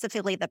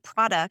specifically the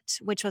product,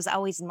 which was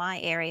always my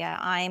area.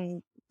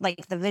 I'm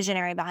like the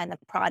visionary behind the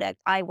product.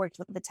 I worked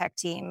with the tech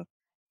team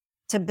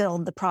to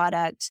build the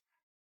product.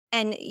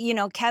 And,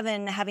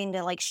 Kevin having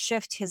to like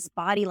shift his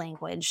body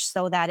language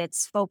so that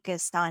it's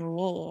focused on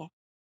me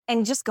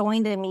and just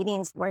going to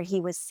meetings where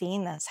he was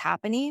seeing this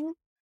happening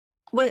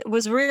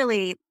was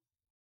really,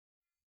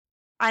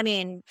 I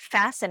mean,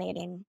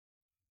 fascinating.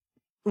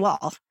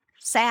 Well,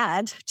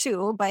 sad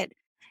too, but,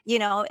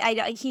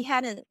 he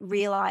hadn't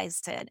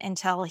realized it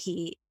until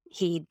he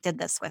did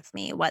this with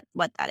me, what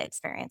that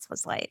experience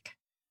was like.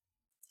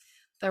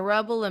 The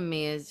rebel in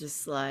me is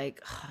just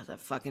like, that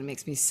fucking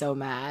makes me so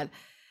mad.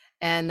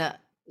 And,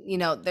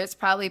 there's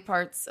probably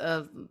parts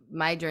of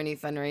my journey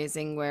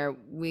fundraising where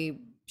we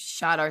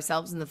shot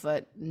ourselves in the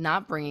foot,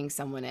 not bringing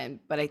someone in.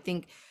 But I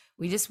think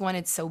we just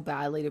wanted so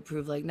badly to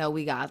prove, like, no,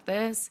 we got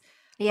this.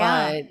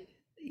 Yeah. But,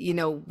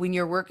 when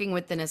you're working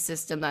within a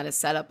system that is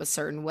set up a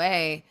certain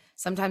way,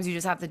 sometimes you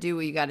just have to do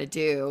what you got to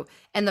do.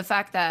 And the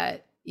fact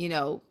that,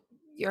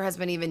 your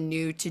husband even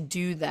knew to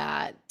do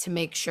that to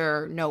make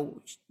sure,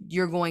 no,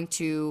 you're going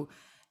to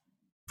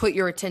put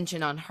your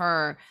attention on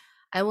her.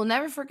 I will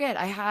never forget,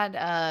 I had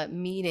a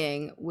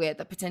meeting with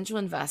a potential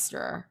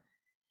investor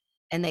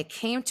and they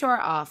came to our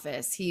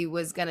office. He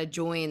was going to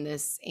join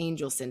this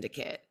angel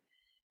syndicate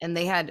and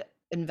they had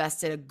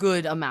invested a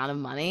good amount of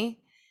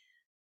money.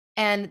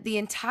 And the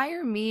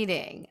entire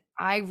meeting,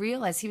 I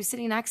realized he was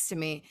sitting next to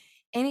me.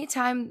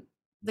 Anytime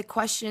the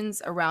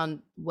questions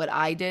around what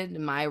I did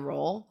in my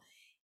role,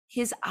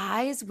 his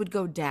eyes would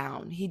go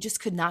down. He just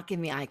could not give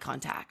me eye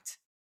contact.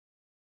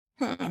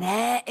 And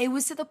Hmm. it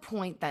was to the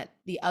point that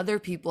the other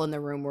people in the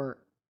room were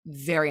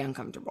very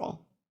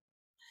uncomfortable.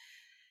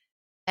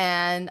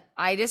 And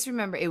I just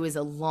remember it was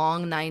a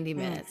long 90 Mm.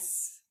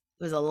 minutes.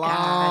 It was a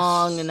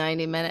long Gosh.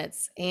 90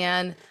 minutes.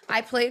 And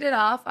I played it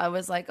off. I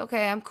was like,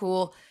 okay, I'm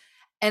cool.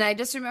 And I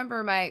just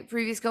remember my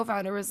previous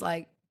co-founder was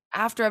like,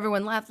 after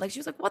everyone left, like she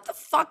was like, what the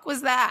fuck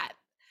was that?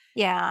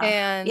 Yeah.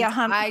 And Yeah,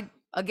 I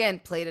again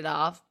played it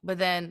off, but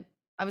then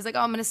I was like, oh,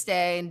 I'm gonna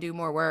stay and do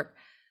more work.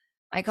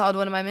 I called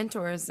one of my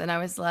mentors and I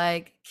was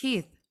like,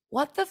 Keith,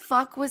 what the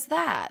fuck was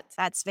that?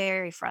 that's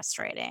very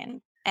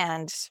frustrating.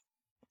 And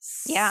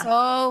yeah.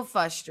 So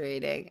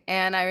frustrating.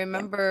 And I Yeah.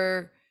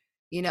 remember,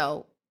 you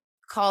know,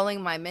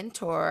 calling my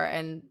mentor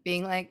and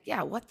being like,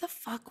 yeah, what the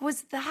fuck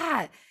was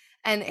that?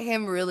 And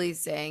him really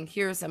saying,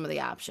 here are some of the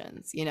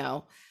options,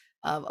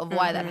 of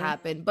why that Mhm.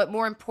 happened. But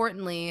more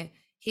importantly,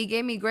 he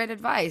gave me great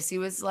advice. He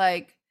was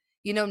like,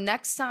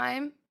 next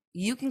time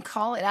you can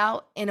call it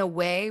out in a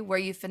way where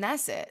you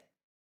finesse it.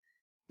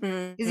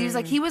 Because he was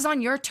like, Mhm. he was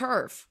on your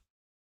turf.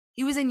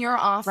 He was in your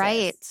office.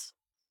 Right.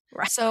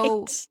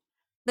 So Right.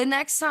 the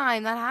next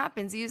time that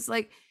happens, he's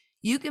like,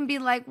 you can be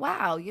like,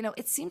 wow,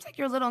 it seems like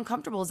you're a little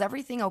uncomfortable. Is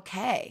everything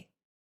okay?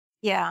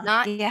 Yeah.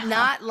 Not Yeah.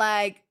 not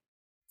like,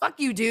 fuck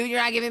you, dude.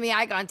 You're not giving me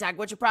eye contact.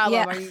 What's your problem?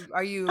 Yeah.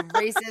 Are you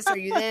racist? Are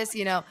you this?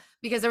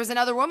 Because there was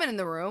another woman in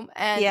the room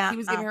and Yeah. he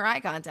was giving her eye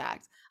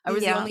contact. I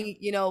was the Yeah.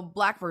 only,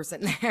 black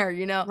person there.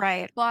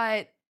 Right.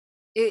 But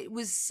it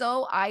was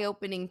so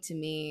eye-opening to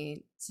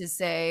me to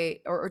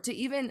say, or to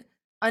even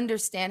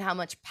understand how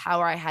much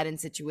power I had in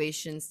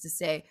situations to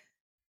say,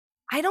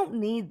 I don't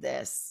need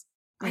this.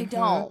 I Mhm.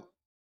 don't.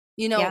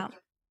 You know, Yeah.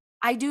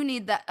 I do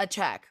need that a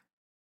check,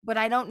 but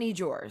I don't need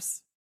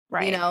yours.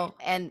 Right.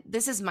 And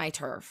this is my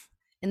turf.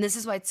 And this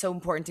is why it's so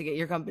important to get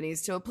your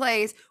companies to a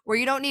place where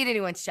you don't need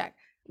anyone's check.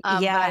 But I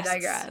Yes.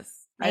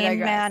 digress. I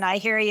digress. Amen. I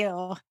hear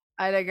you.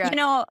 I You digress.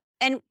 know,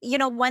 and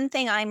one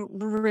thing I'm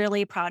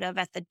really proud of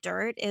at the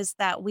Dirt is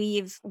that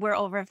we're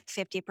over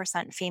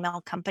 50%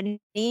 female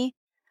company,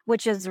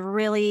 which is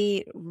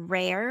really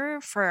rare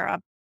for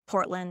a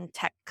Portland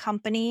tech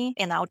company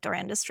in the outdoor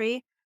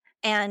industry.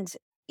 And,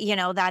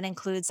 that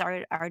includes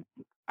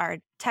our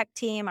tech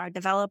team, our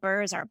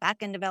developers, our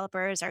backend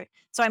developers,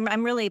 so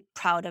I'm really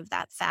proud of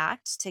that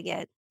fact to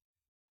get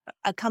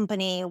a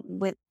company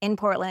in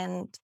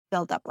Portland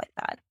built up like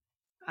that.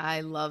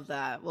 I love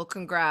that. Well,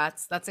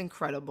 congrats. That's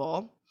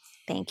incredible.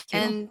 Thank you.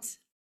 And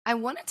I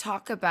want to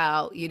talk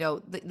about,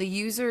 the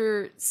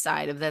user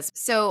side of this.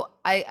 So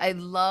I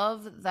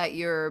love that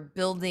you're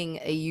building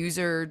a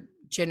user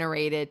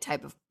generated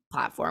type of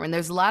platform. And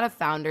there's a lot of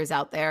founders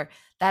out there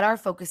that are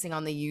focusing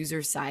on the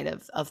user side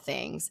of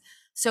things.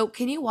 So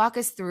can you walk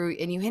us through,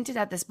 and you hinted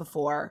at this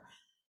before,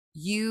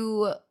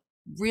 you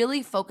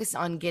really focus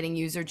on getting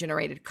user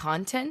generated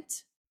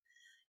content,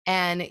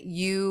 and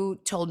you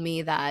told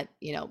me that,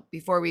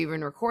 before we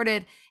even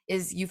recorded,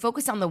 is you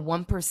focus on the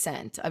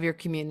 1% of your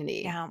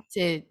community Yeah.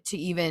 to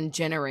even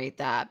generate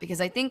that.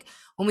 Because I think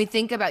when we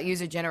think about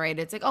user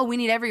generated, it's like, oh, we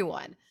need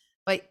everyone.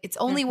 But it's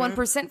only Hmm.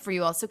 1% for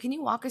you all. So can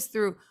you walk us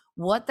through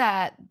what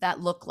that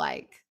looked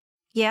like?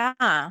 Yeah.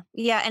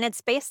 Yeah. And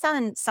it's based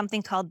on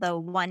something called the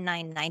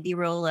 1990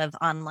 rule of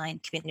online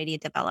community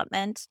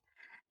development.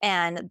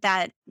 And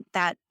that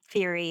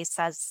theory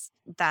says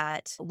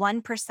that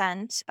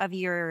 1% of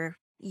your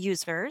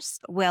users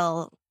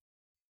will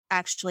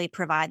actually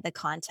provide the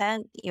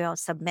content,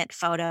 submit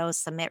photos,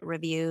 submit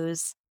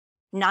reviews.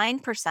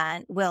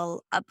 9%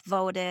 will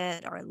upvote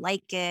it or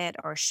like it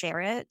or share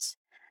it.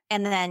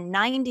 And then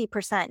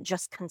 90%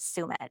 just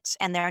consume it.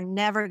 And they're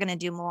never going to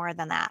do more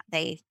than that.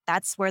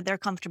 That's where they're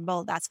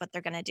comfortable. That's what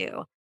they're going to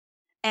do.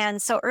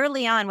 And so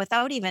early on,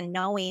 without even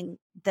knowing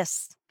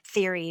this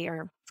theory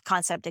or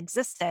concept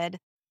existed,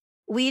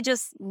 we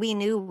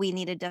knew we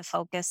needed to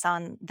focus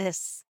on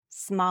this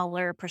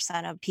smaller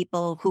percent of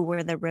people who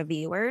were the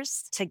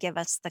reviewers to give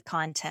us the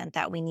content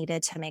that we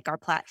needed to make our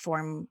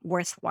platform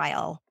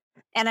worthwhile.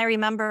 And I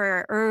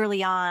remember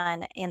early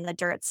on in the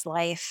Dirt's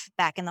life,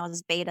 back in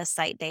those beta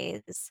site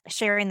days,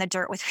 sharing the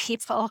Dirt with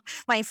people,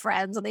 my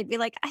friends, and they'd be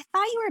like, I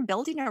thought you were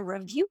building a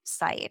review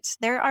site.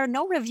 There are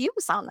no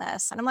reviews on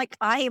this. And I'm like,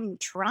 I am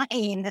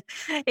trying.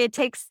 It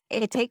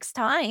takes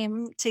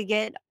time to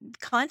get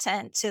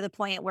content to the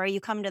point where you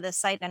come to the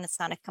site and it's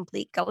not a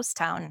complete ghost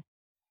town.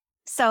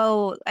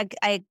 So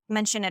I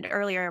mentioned it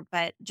earlier,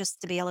 but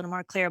just to be a little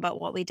more clear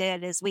about what we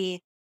did is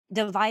we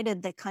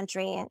divided the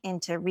country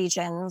into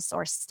regions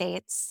or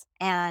states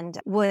and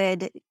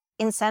would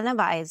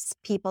incentivize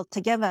people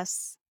to give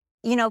us,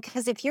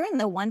 because if you're in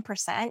the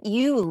 1%,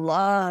 you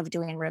love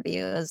doing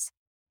reviews.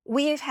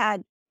 We've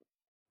had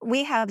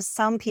we have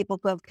some people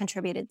who have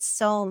contributed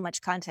so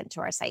much content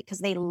to our site because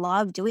they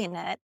love doing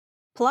it.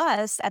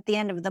 Plus, at the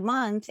end of the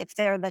month, if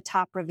they're the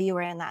top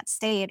reviewer in that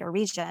state or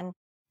region,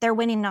 they're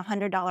winning a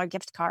 $100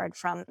 gift card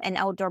from an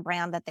outdoor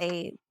brand that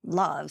they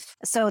love.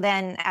 So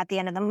then at the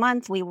end of the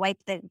month, we wipe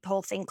the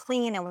whole thing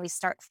clean and we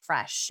start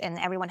fresh, and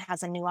everyone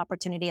has a new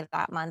opportunity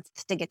that month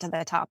to get to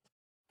the top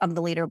of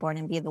the leaderboard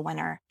and be the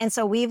winner. And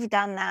so we've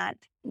done that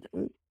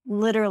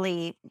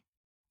literally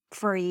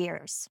for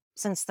years,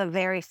 since the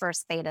very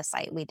first beta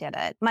site we did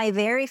it. My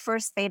very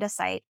first beta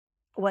site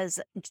was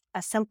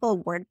a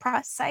simple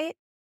WordPress site.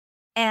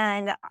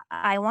 And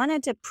I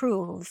wanted to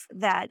prove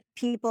that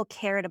people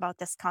cared about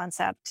this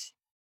concept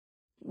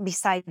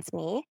besides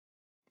me.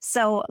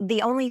 So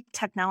the only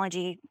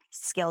technology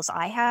skills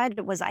I had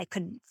was I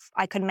could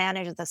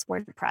manage this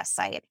WordPress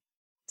site.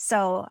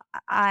 So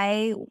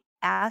I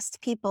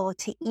asked people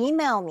to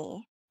email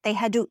me. They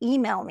had to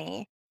email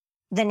me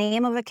the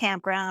name of a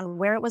campground,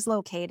 where it was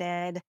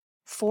located,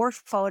 4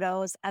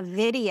 photos, a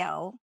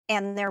video,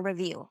 and their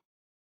review.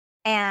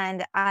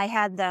 And I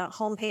had the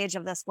homepage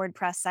of this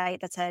WordPress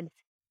site that said,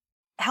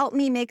 help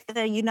me make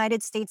the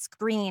United States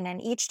green.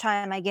 And each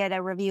time I get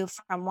a review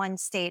from one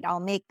state, I'll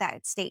make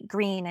that state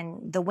green,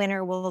 and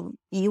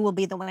you will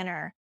be the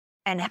winner.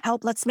 And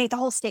let's make the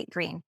whole state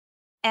green.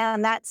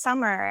 And that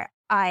summer,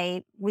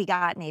 we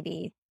got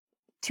maybe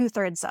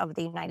 2/3 of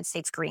the United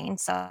States green.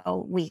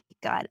 So we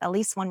got at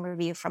least one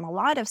review from a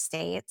lot of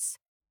states.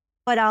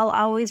 But I'll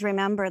always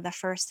remember the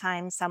first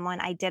time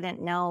someone I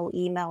didn't know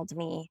emailed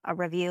me a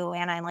review,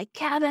 and I'm like,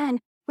 Kevin,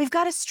 we've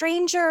got a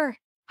stranger.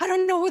 I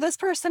don't know who this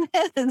person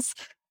is.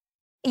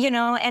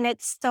 And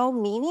it's so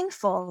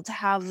meaningful to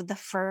have the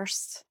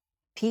first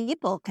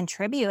people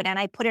contribute. And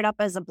I put it up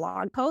as a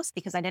blog post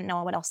because I didn't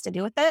know what else to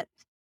do with it.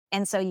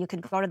 And so you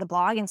could go to the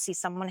blog and see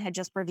someone had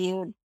just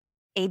reviewed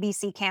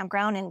ABC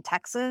campground in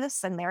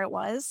Texas, and there it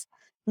was.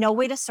 No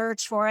way to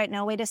search for it,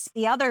 no way to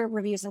see other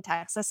reviews in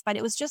Texas, but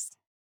it was just,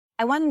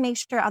 I wanted to make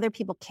sure other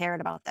people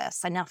cared about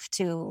this enough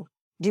to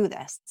do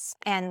this.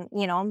 And,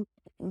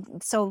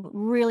 so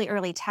really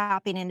early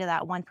tapping into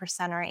that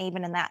 1%, or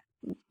even in that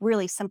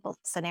really simple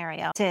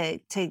scenario to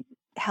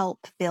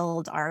help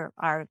build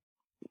our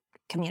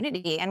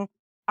community. And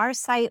our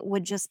site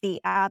would just be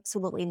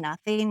absolutely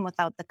nothing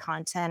without the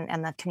content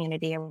and the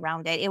community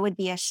around it. It would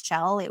be a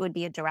shell, it would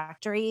be a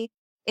directory.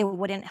 It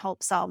wouldn't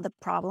help solve the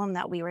problem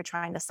that we were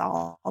trying to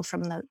solve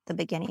from the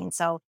beginning.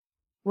 So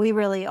we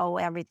really owe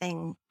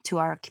everything to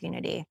our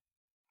community.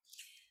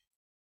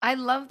 I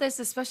love this,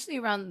 especially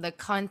around the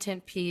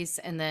content piece,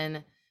 and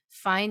then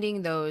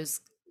finding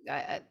those,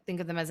 I think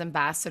of them as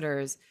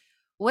ambassadors.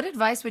 What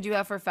advice would you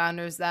have for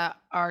founders that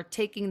are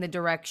taking the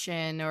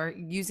direction or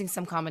using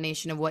some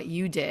combination of what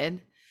you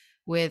did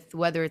with,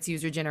 whether it's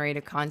user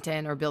generated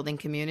content or building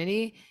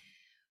community?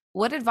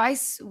 What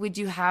advice would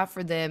you have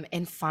for them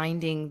in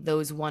finding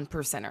those one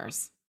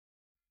percenters?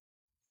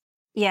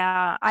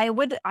 Yeah, I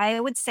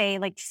would say,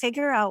 like,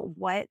 figure out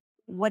what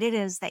it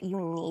is that you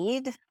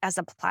need as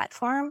a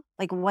platform.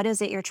 Like, what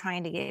is it you're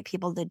trying to get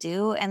people to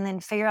do? And then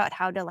figure out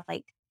how to,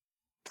 like,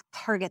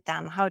 target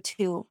them, how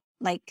to,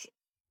 like,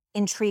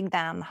 intrigue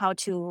them, how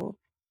to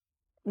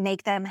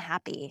make them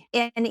happy.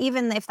 And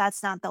even if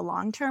that's not the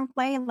long-term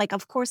play, like,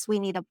 of course, we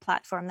need a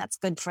platform that's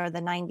good for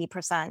the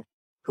 90%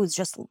 who's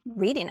just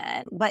reading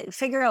it, but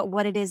figure out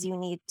what it is you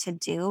need to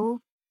do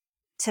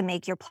to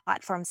make your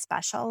platform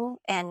special,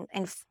 and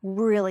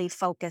really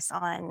focus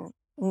on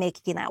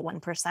making that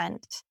 1%,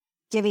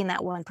 giving that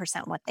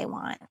 1% what they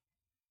want.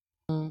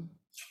 Mm.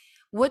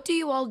 What do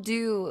you all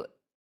do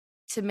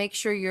to make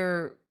sure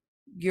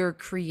you're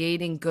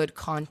creating good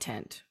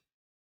content?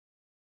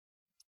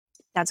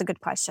 That's a good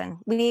question.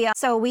 We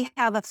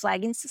have a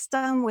flagging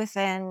system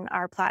within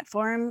our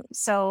platform.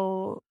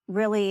 So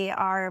really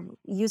our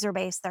user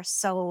base, they're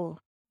so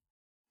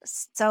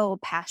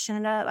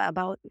passionate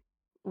about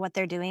what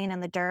they're doing in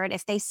the dirt.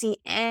 If they see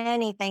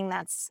anything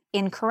that's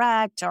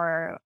incorrect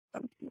or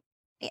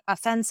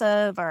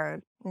offensive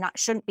or not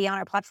shouldn't be on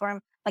our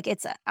platform, like,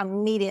 it's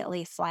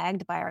immediately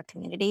flagged by our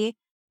community.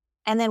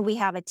 And then we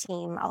have a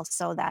team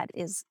also that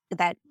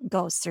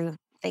goes through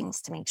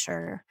things to make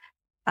sure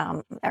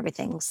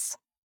everything's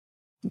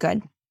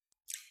good.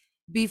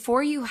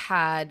 Before you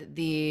had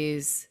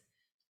these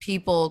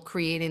people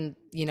creating,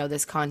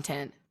 this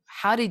content,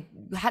 how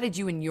did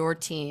you and your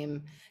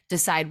team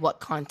decide what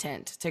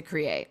content to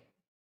create?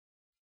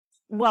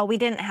 Well, we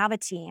didn't have a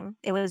team.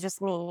 It was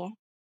just me,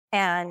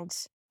 and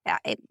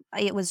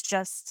it was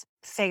just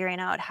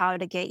figuring out how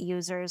to get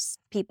users,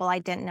 people I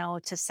didn't know,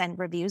 to send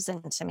reviews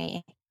into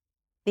me,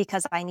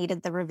 because I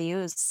needed the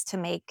reviews to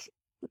make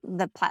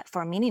the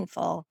platform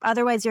meaningful.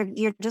 Otherwise,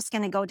 you're just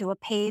going to go to a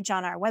page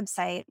on our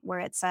website where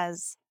it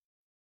says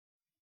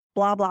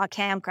blah blah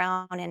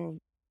campground in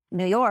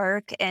New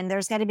York, and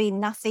there's going to be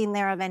nothing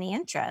there of any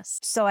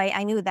interest. So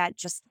I knew that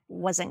just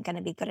wasn't going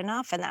to be good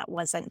enough, and that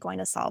wasn't going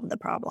to solve the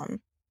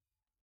problem.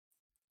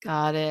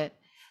 Got it.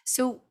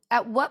 So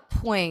at what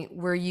point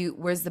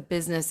where's the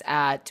business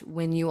at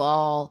when you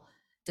all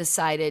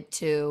decided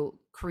to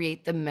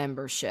create the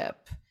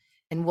membership?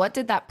 And what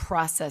did that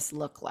process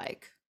look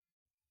like?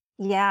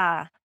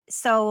 Yeah.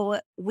 So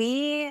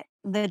the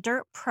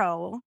Dirt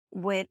Pro,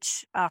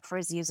 which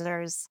offers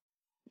users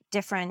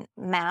different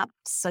maps,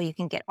 so you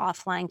can get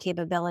offline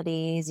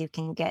capabilities, you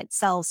can get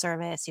cell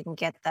service, you can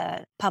get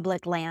the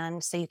public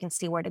land, so you can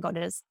see where to go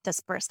to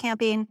disperse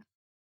camping.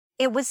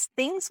 It was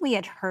things we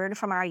had heard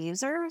from our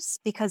users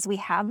because we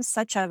have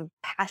such a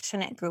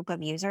passionate group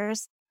of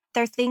users.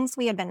 They're things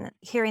we had been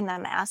hearing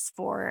them ask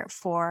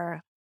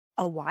for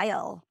a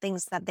while,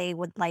 things that they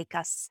would like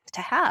us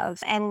to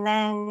have. And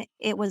then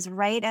it was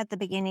right at the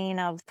beginning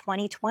of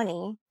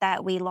 2020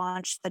 that we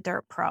launched the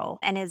Dirt Pro.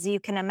 And as you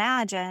can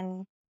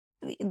imagine,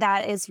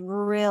 that is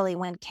really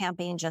when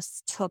camping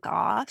just took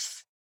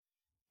off.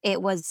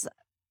 It was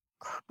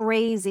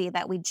crazy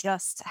that we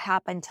just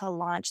happened to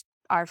launch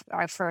our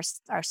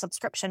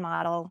subscription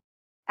model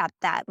at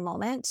that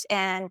moment.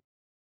 And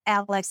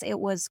Alex, it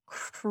was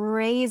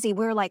crazy.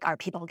 We were like, are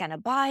people going to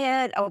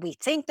buy it? Oh, we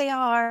think they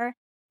are.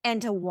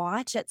 And to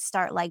watch it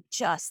start, like,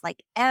 just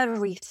like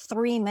every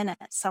 3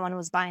 minutes, someone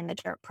was buying the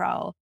Dirt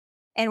Pro.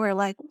 And we're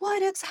like,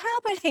 what is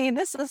happening?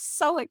 This is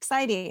so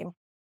exciting.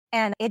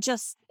 And it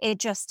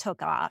just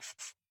took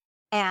off.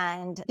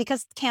 And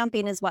because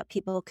camping is what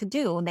people could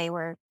do, they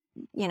were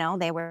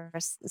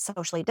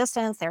socially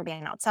distanced, they were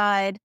being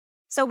outside.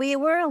 So we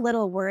were a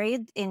little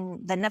worried in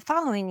the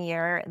following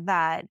year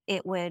that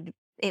it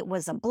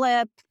was a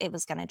blip, it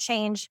was going to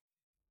change.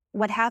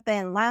 What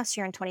happened last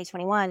year in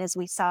 2021 is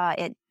we saw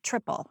it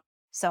triple.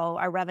 So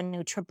our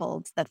revenue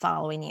tripled the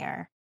following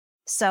year.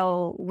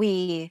 So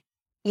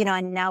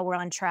and now we're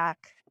on track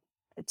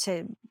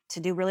to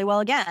do really well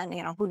again.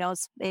 Who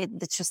knows?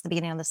 It's just the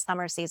beginning of the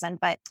summer season,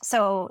 but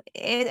so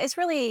it's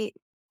really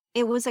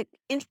it was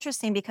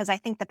interesting because I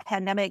think the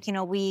pandemic.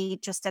 We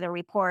just did a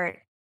report,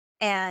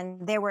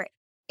 and there were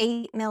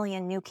 8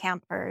 million new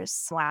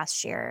campers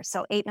last year.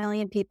 So 8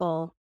 million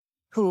people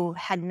who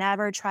had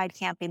never tried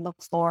camping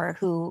before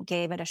who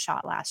gave it a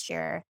shot last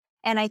year.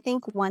 And I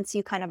think once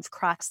you kind of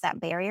cross that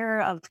barrier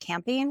of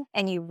camping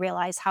and you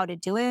realize how to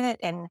do it,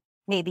 and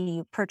maybe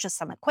you purchase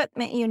some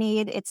equipment you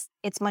need, it's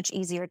much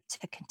easier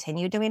to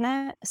continue doing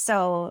it.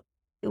 So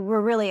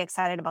we're really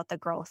excited about the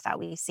growth that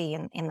we see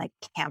in the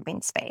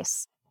camping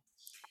space.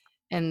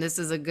 And this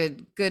is a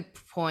good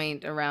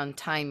point around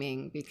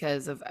timing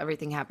because of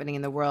everything happening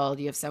in the world.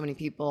 You have so many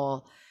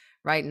people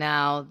right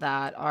now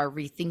that are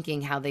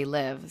rethinking how they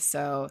live.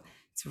 So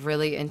it's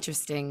really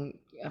interesting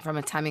from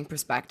a timing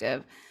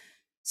perspective.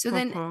 So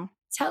then Hmm.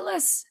 tell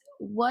us,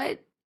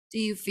 what do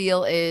you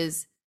feel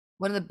is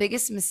one of the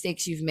biggest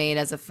mistakes you've made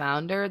as a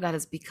founder that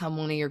has become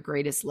one of your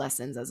greatest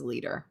lessons as a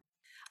leader?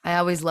 I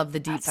always love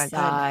the deep That's a good.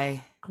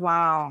 sigh.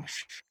 Wow.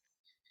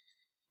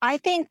 I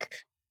think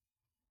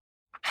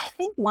I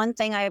think one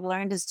thing I've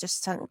learned is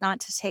just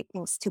not to take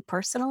things too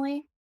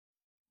personally.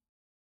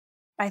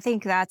 I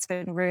think that's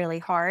been really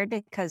hard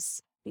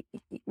because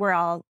we're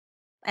all,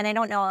 and I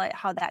don't know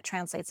how that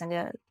translates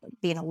into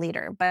being a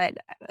leader, but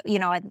I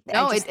No,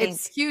 just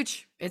it's think,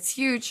 huge. It's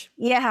huge.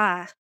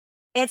 yeah,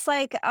 it's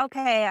like,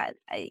 okay,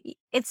 it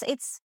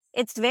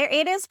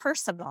is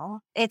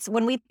personal. It's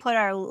when we put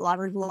our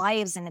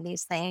lives into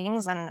these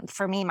things, and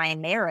for me, my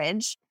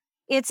marriage,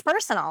 it's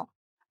personal.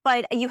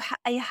 But you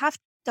have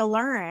to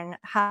learn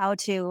how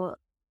to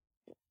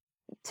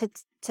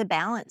to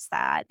balance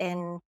that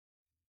and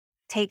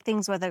take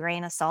things with a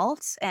grain of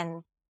salt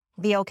and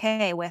be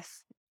okay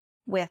with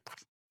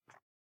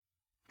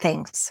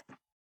things.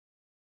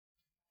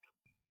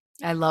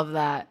 I love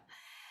that.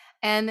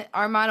 And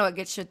our motto at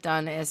Get Shit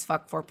Done is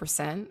fuck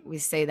 4%. We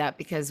say that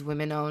because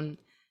women own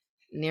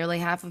nearly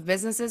half of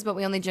businesses, but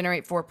we only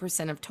generate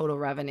 4% of total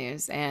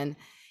revenues. And,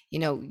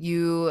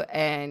 you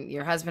and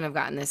your husband have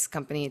gotten this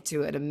company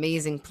to an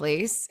amazing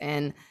place,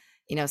 and,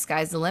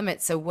 sky's the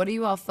limit. So what are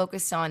you all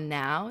focused on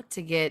now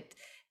to get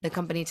the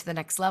company to the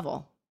next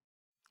level?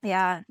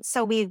 Yeah.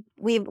 So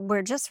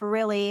we're just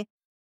really,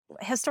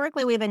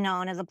 historically, we've been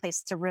known as a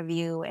place to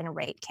review and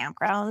rate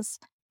campgrounds.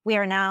 We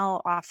are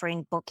now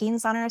offering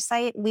bookings on our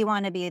site. We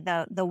want to be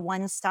the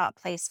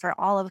one-stop place for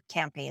all of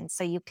camping.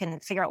 So you can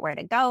figure out where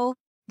to go,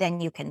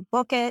 then you can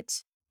book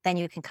it, then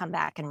you can come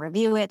back and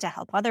review it to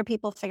help other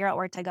people figure out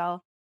where to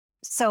go.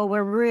 So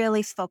we're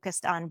really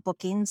focused on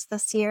bookings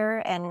this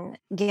year and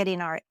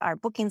getting our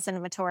bookings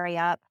inventory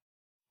up.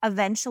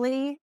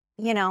 Eventually,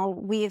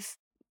 we've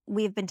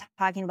been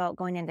talking about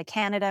going into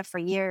Canada for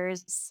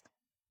years.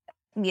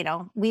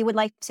 We would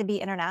like to be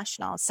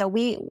international. So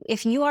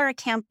if you are a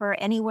camper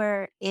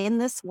anywhere in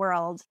this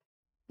world,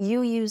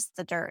 you use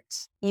the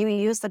dirt. You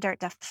use the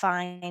dirt to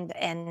find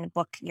and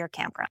book your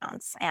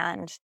campgrounds.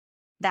 And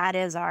that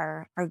is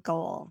our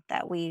goal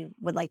that we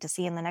would like to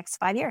see in the next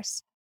 5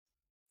 years.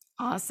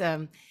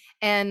 Awesome.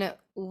 And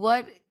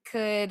what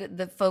could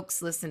the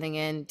folks listening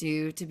in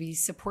do to be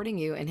supporting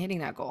you in hitting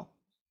that goal?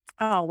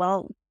 Oh,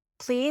 well,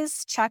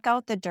 please check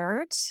out the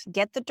dirt,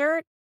 get the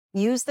dirt,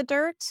 use the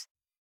dirt.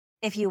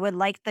 If you would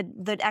like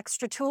the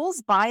extra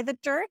tools, buy the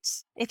dirt.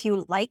 If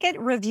you like it,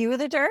 review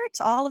the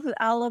dirt. All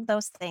of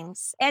those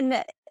things,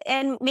 and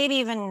maybe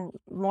even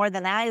more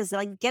than that is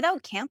like get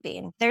out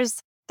camping.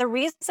 There's the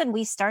reason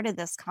we started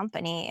this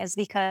company is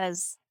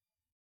because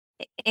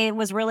it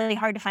was really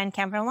hard to find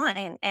camper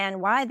online, and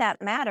why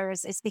that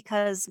matters is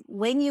because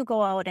when you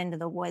go out into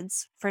the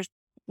woods for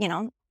you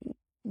know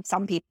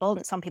some people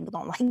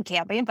don't like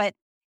camping, but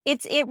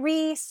it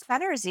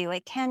recenters you.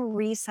 It can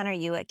recenter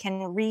you. It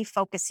can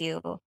refocus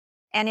you.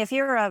 And if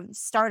you're a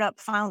startup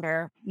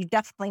founder, you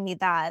definitely need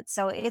that.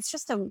 So it's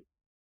just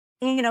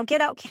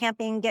get out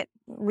camping, get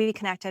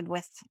reconnected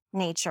with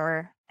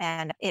nature,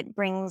 and it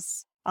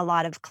brings a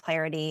lot of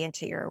clarity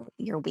into your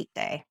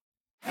weekday.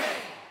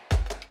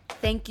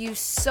 Thank you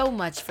so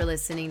much for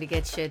listening to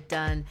Get Shit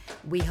Done.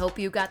 We hope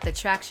you got the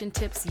traction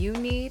tips you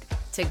need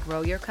to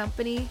grow your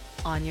company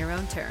on your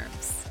own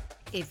terms.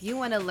 If you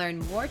want to learn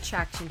more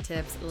traction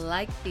tips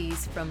like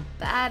these from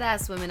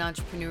badass women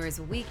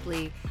entrepreneurs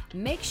weekly,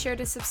 make sure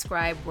to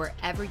subscribe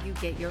wherever you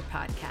get your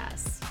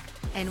podcasts.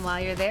 And while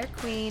you're there,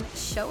 Queen,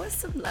 show us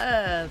some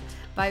love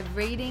by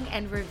rating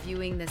and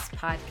reviewing this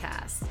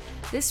podcast.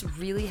 This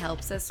really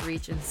helps us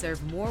reach and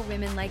serve more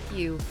women like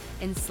you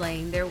in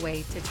slaying their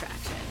way to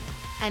traction.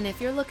 And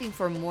if you're looking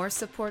for more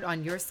support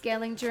on your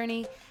scaling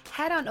journey,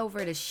 head on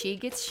over to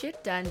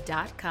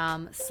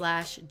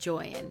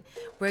shegetshitdone.com/join,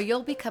 where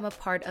you'll become a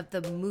part of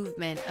the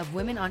movement of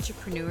women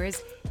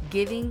entrepreneurs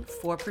giving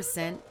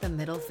 4% the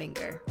middle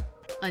finger.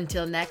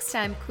 Until next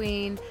time,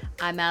 Queen,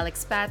 I'm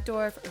Alex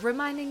Batdorf,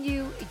 reminding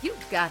you, you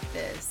got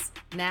this.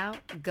 Now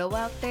go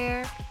out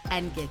there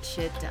and get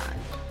shit done.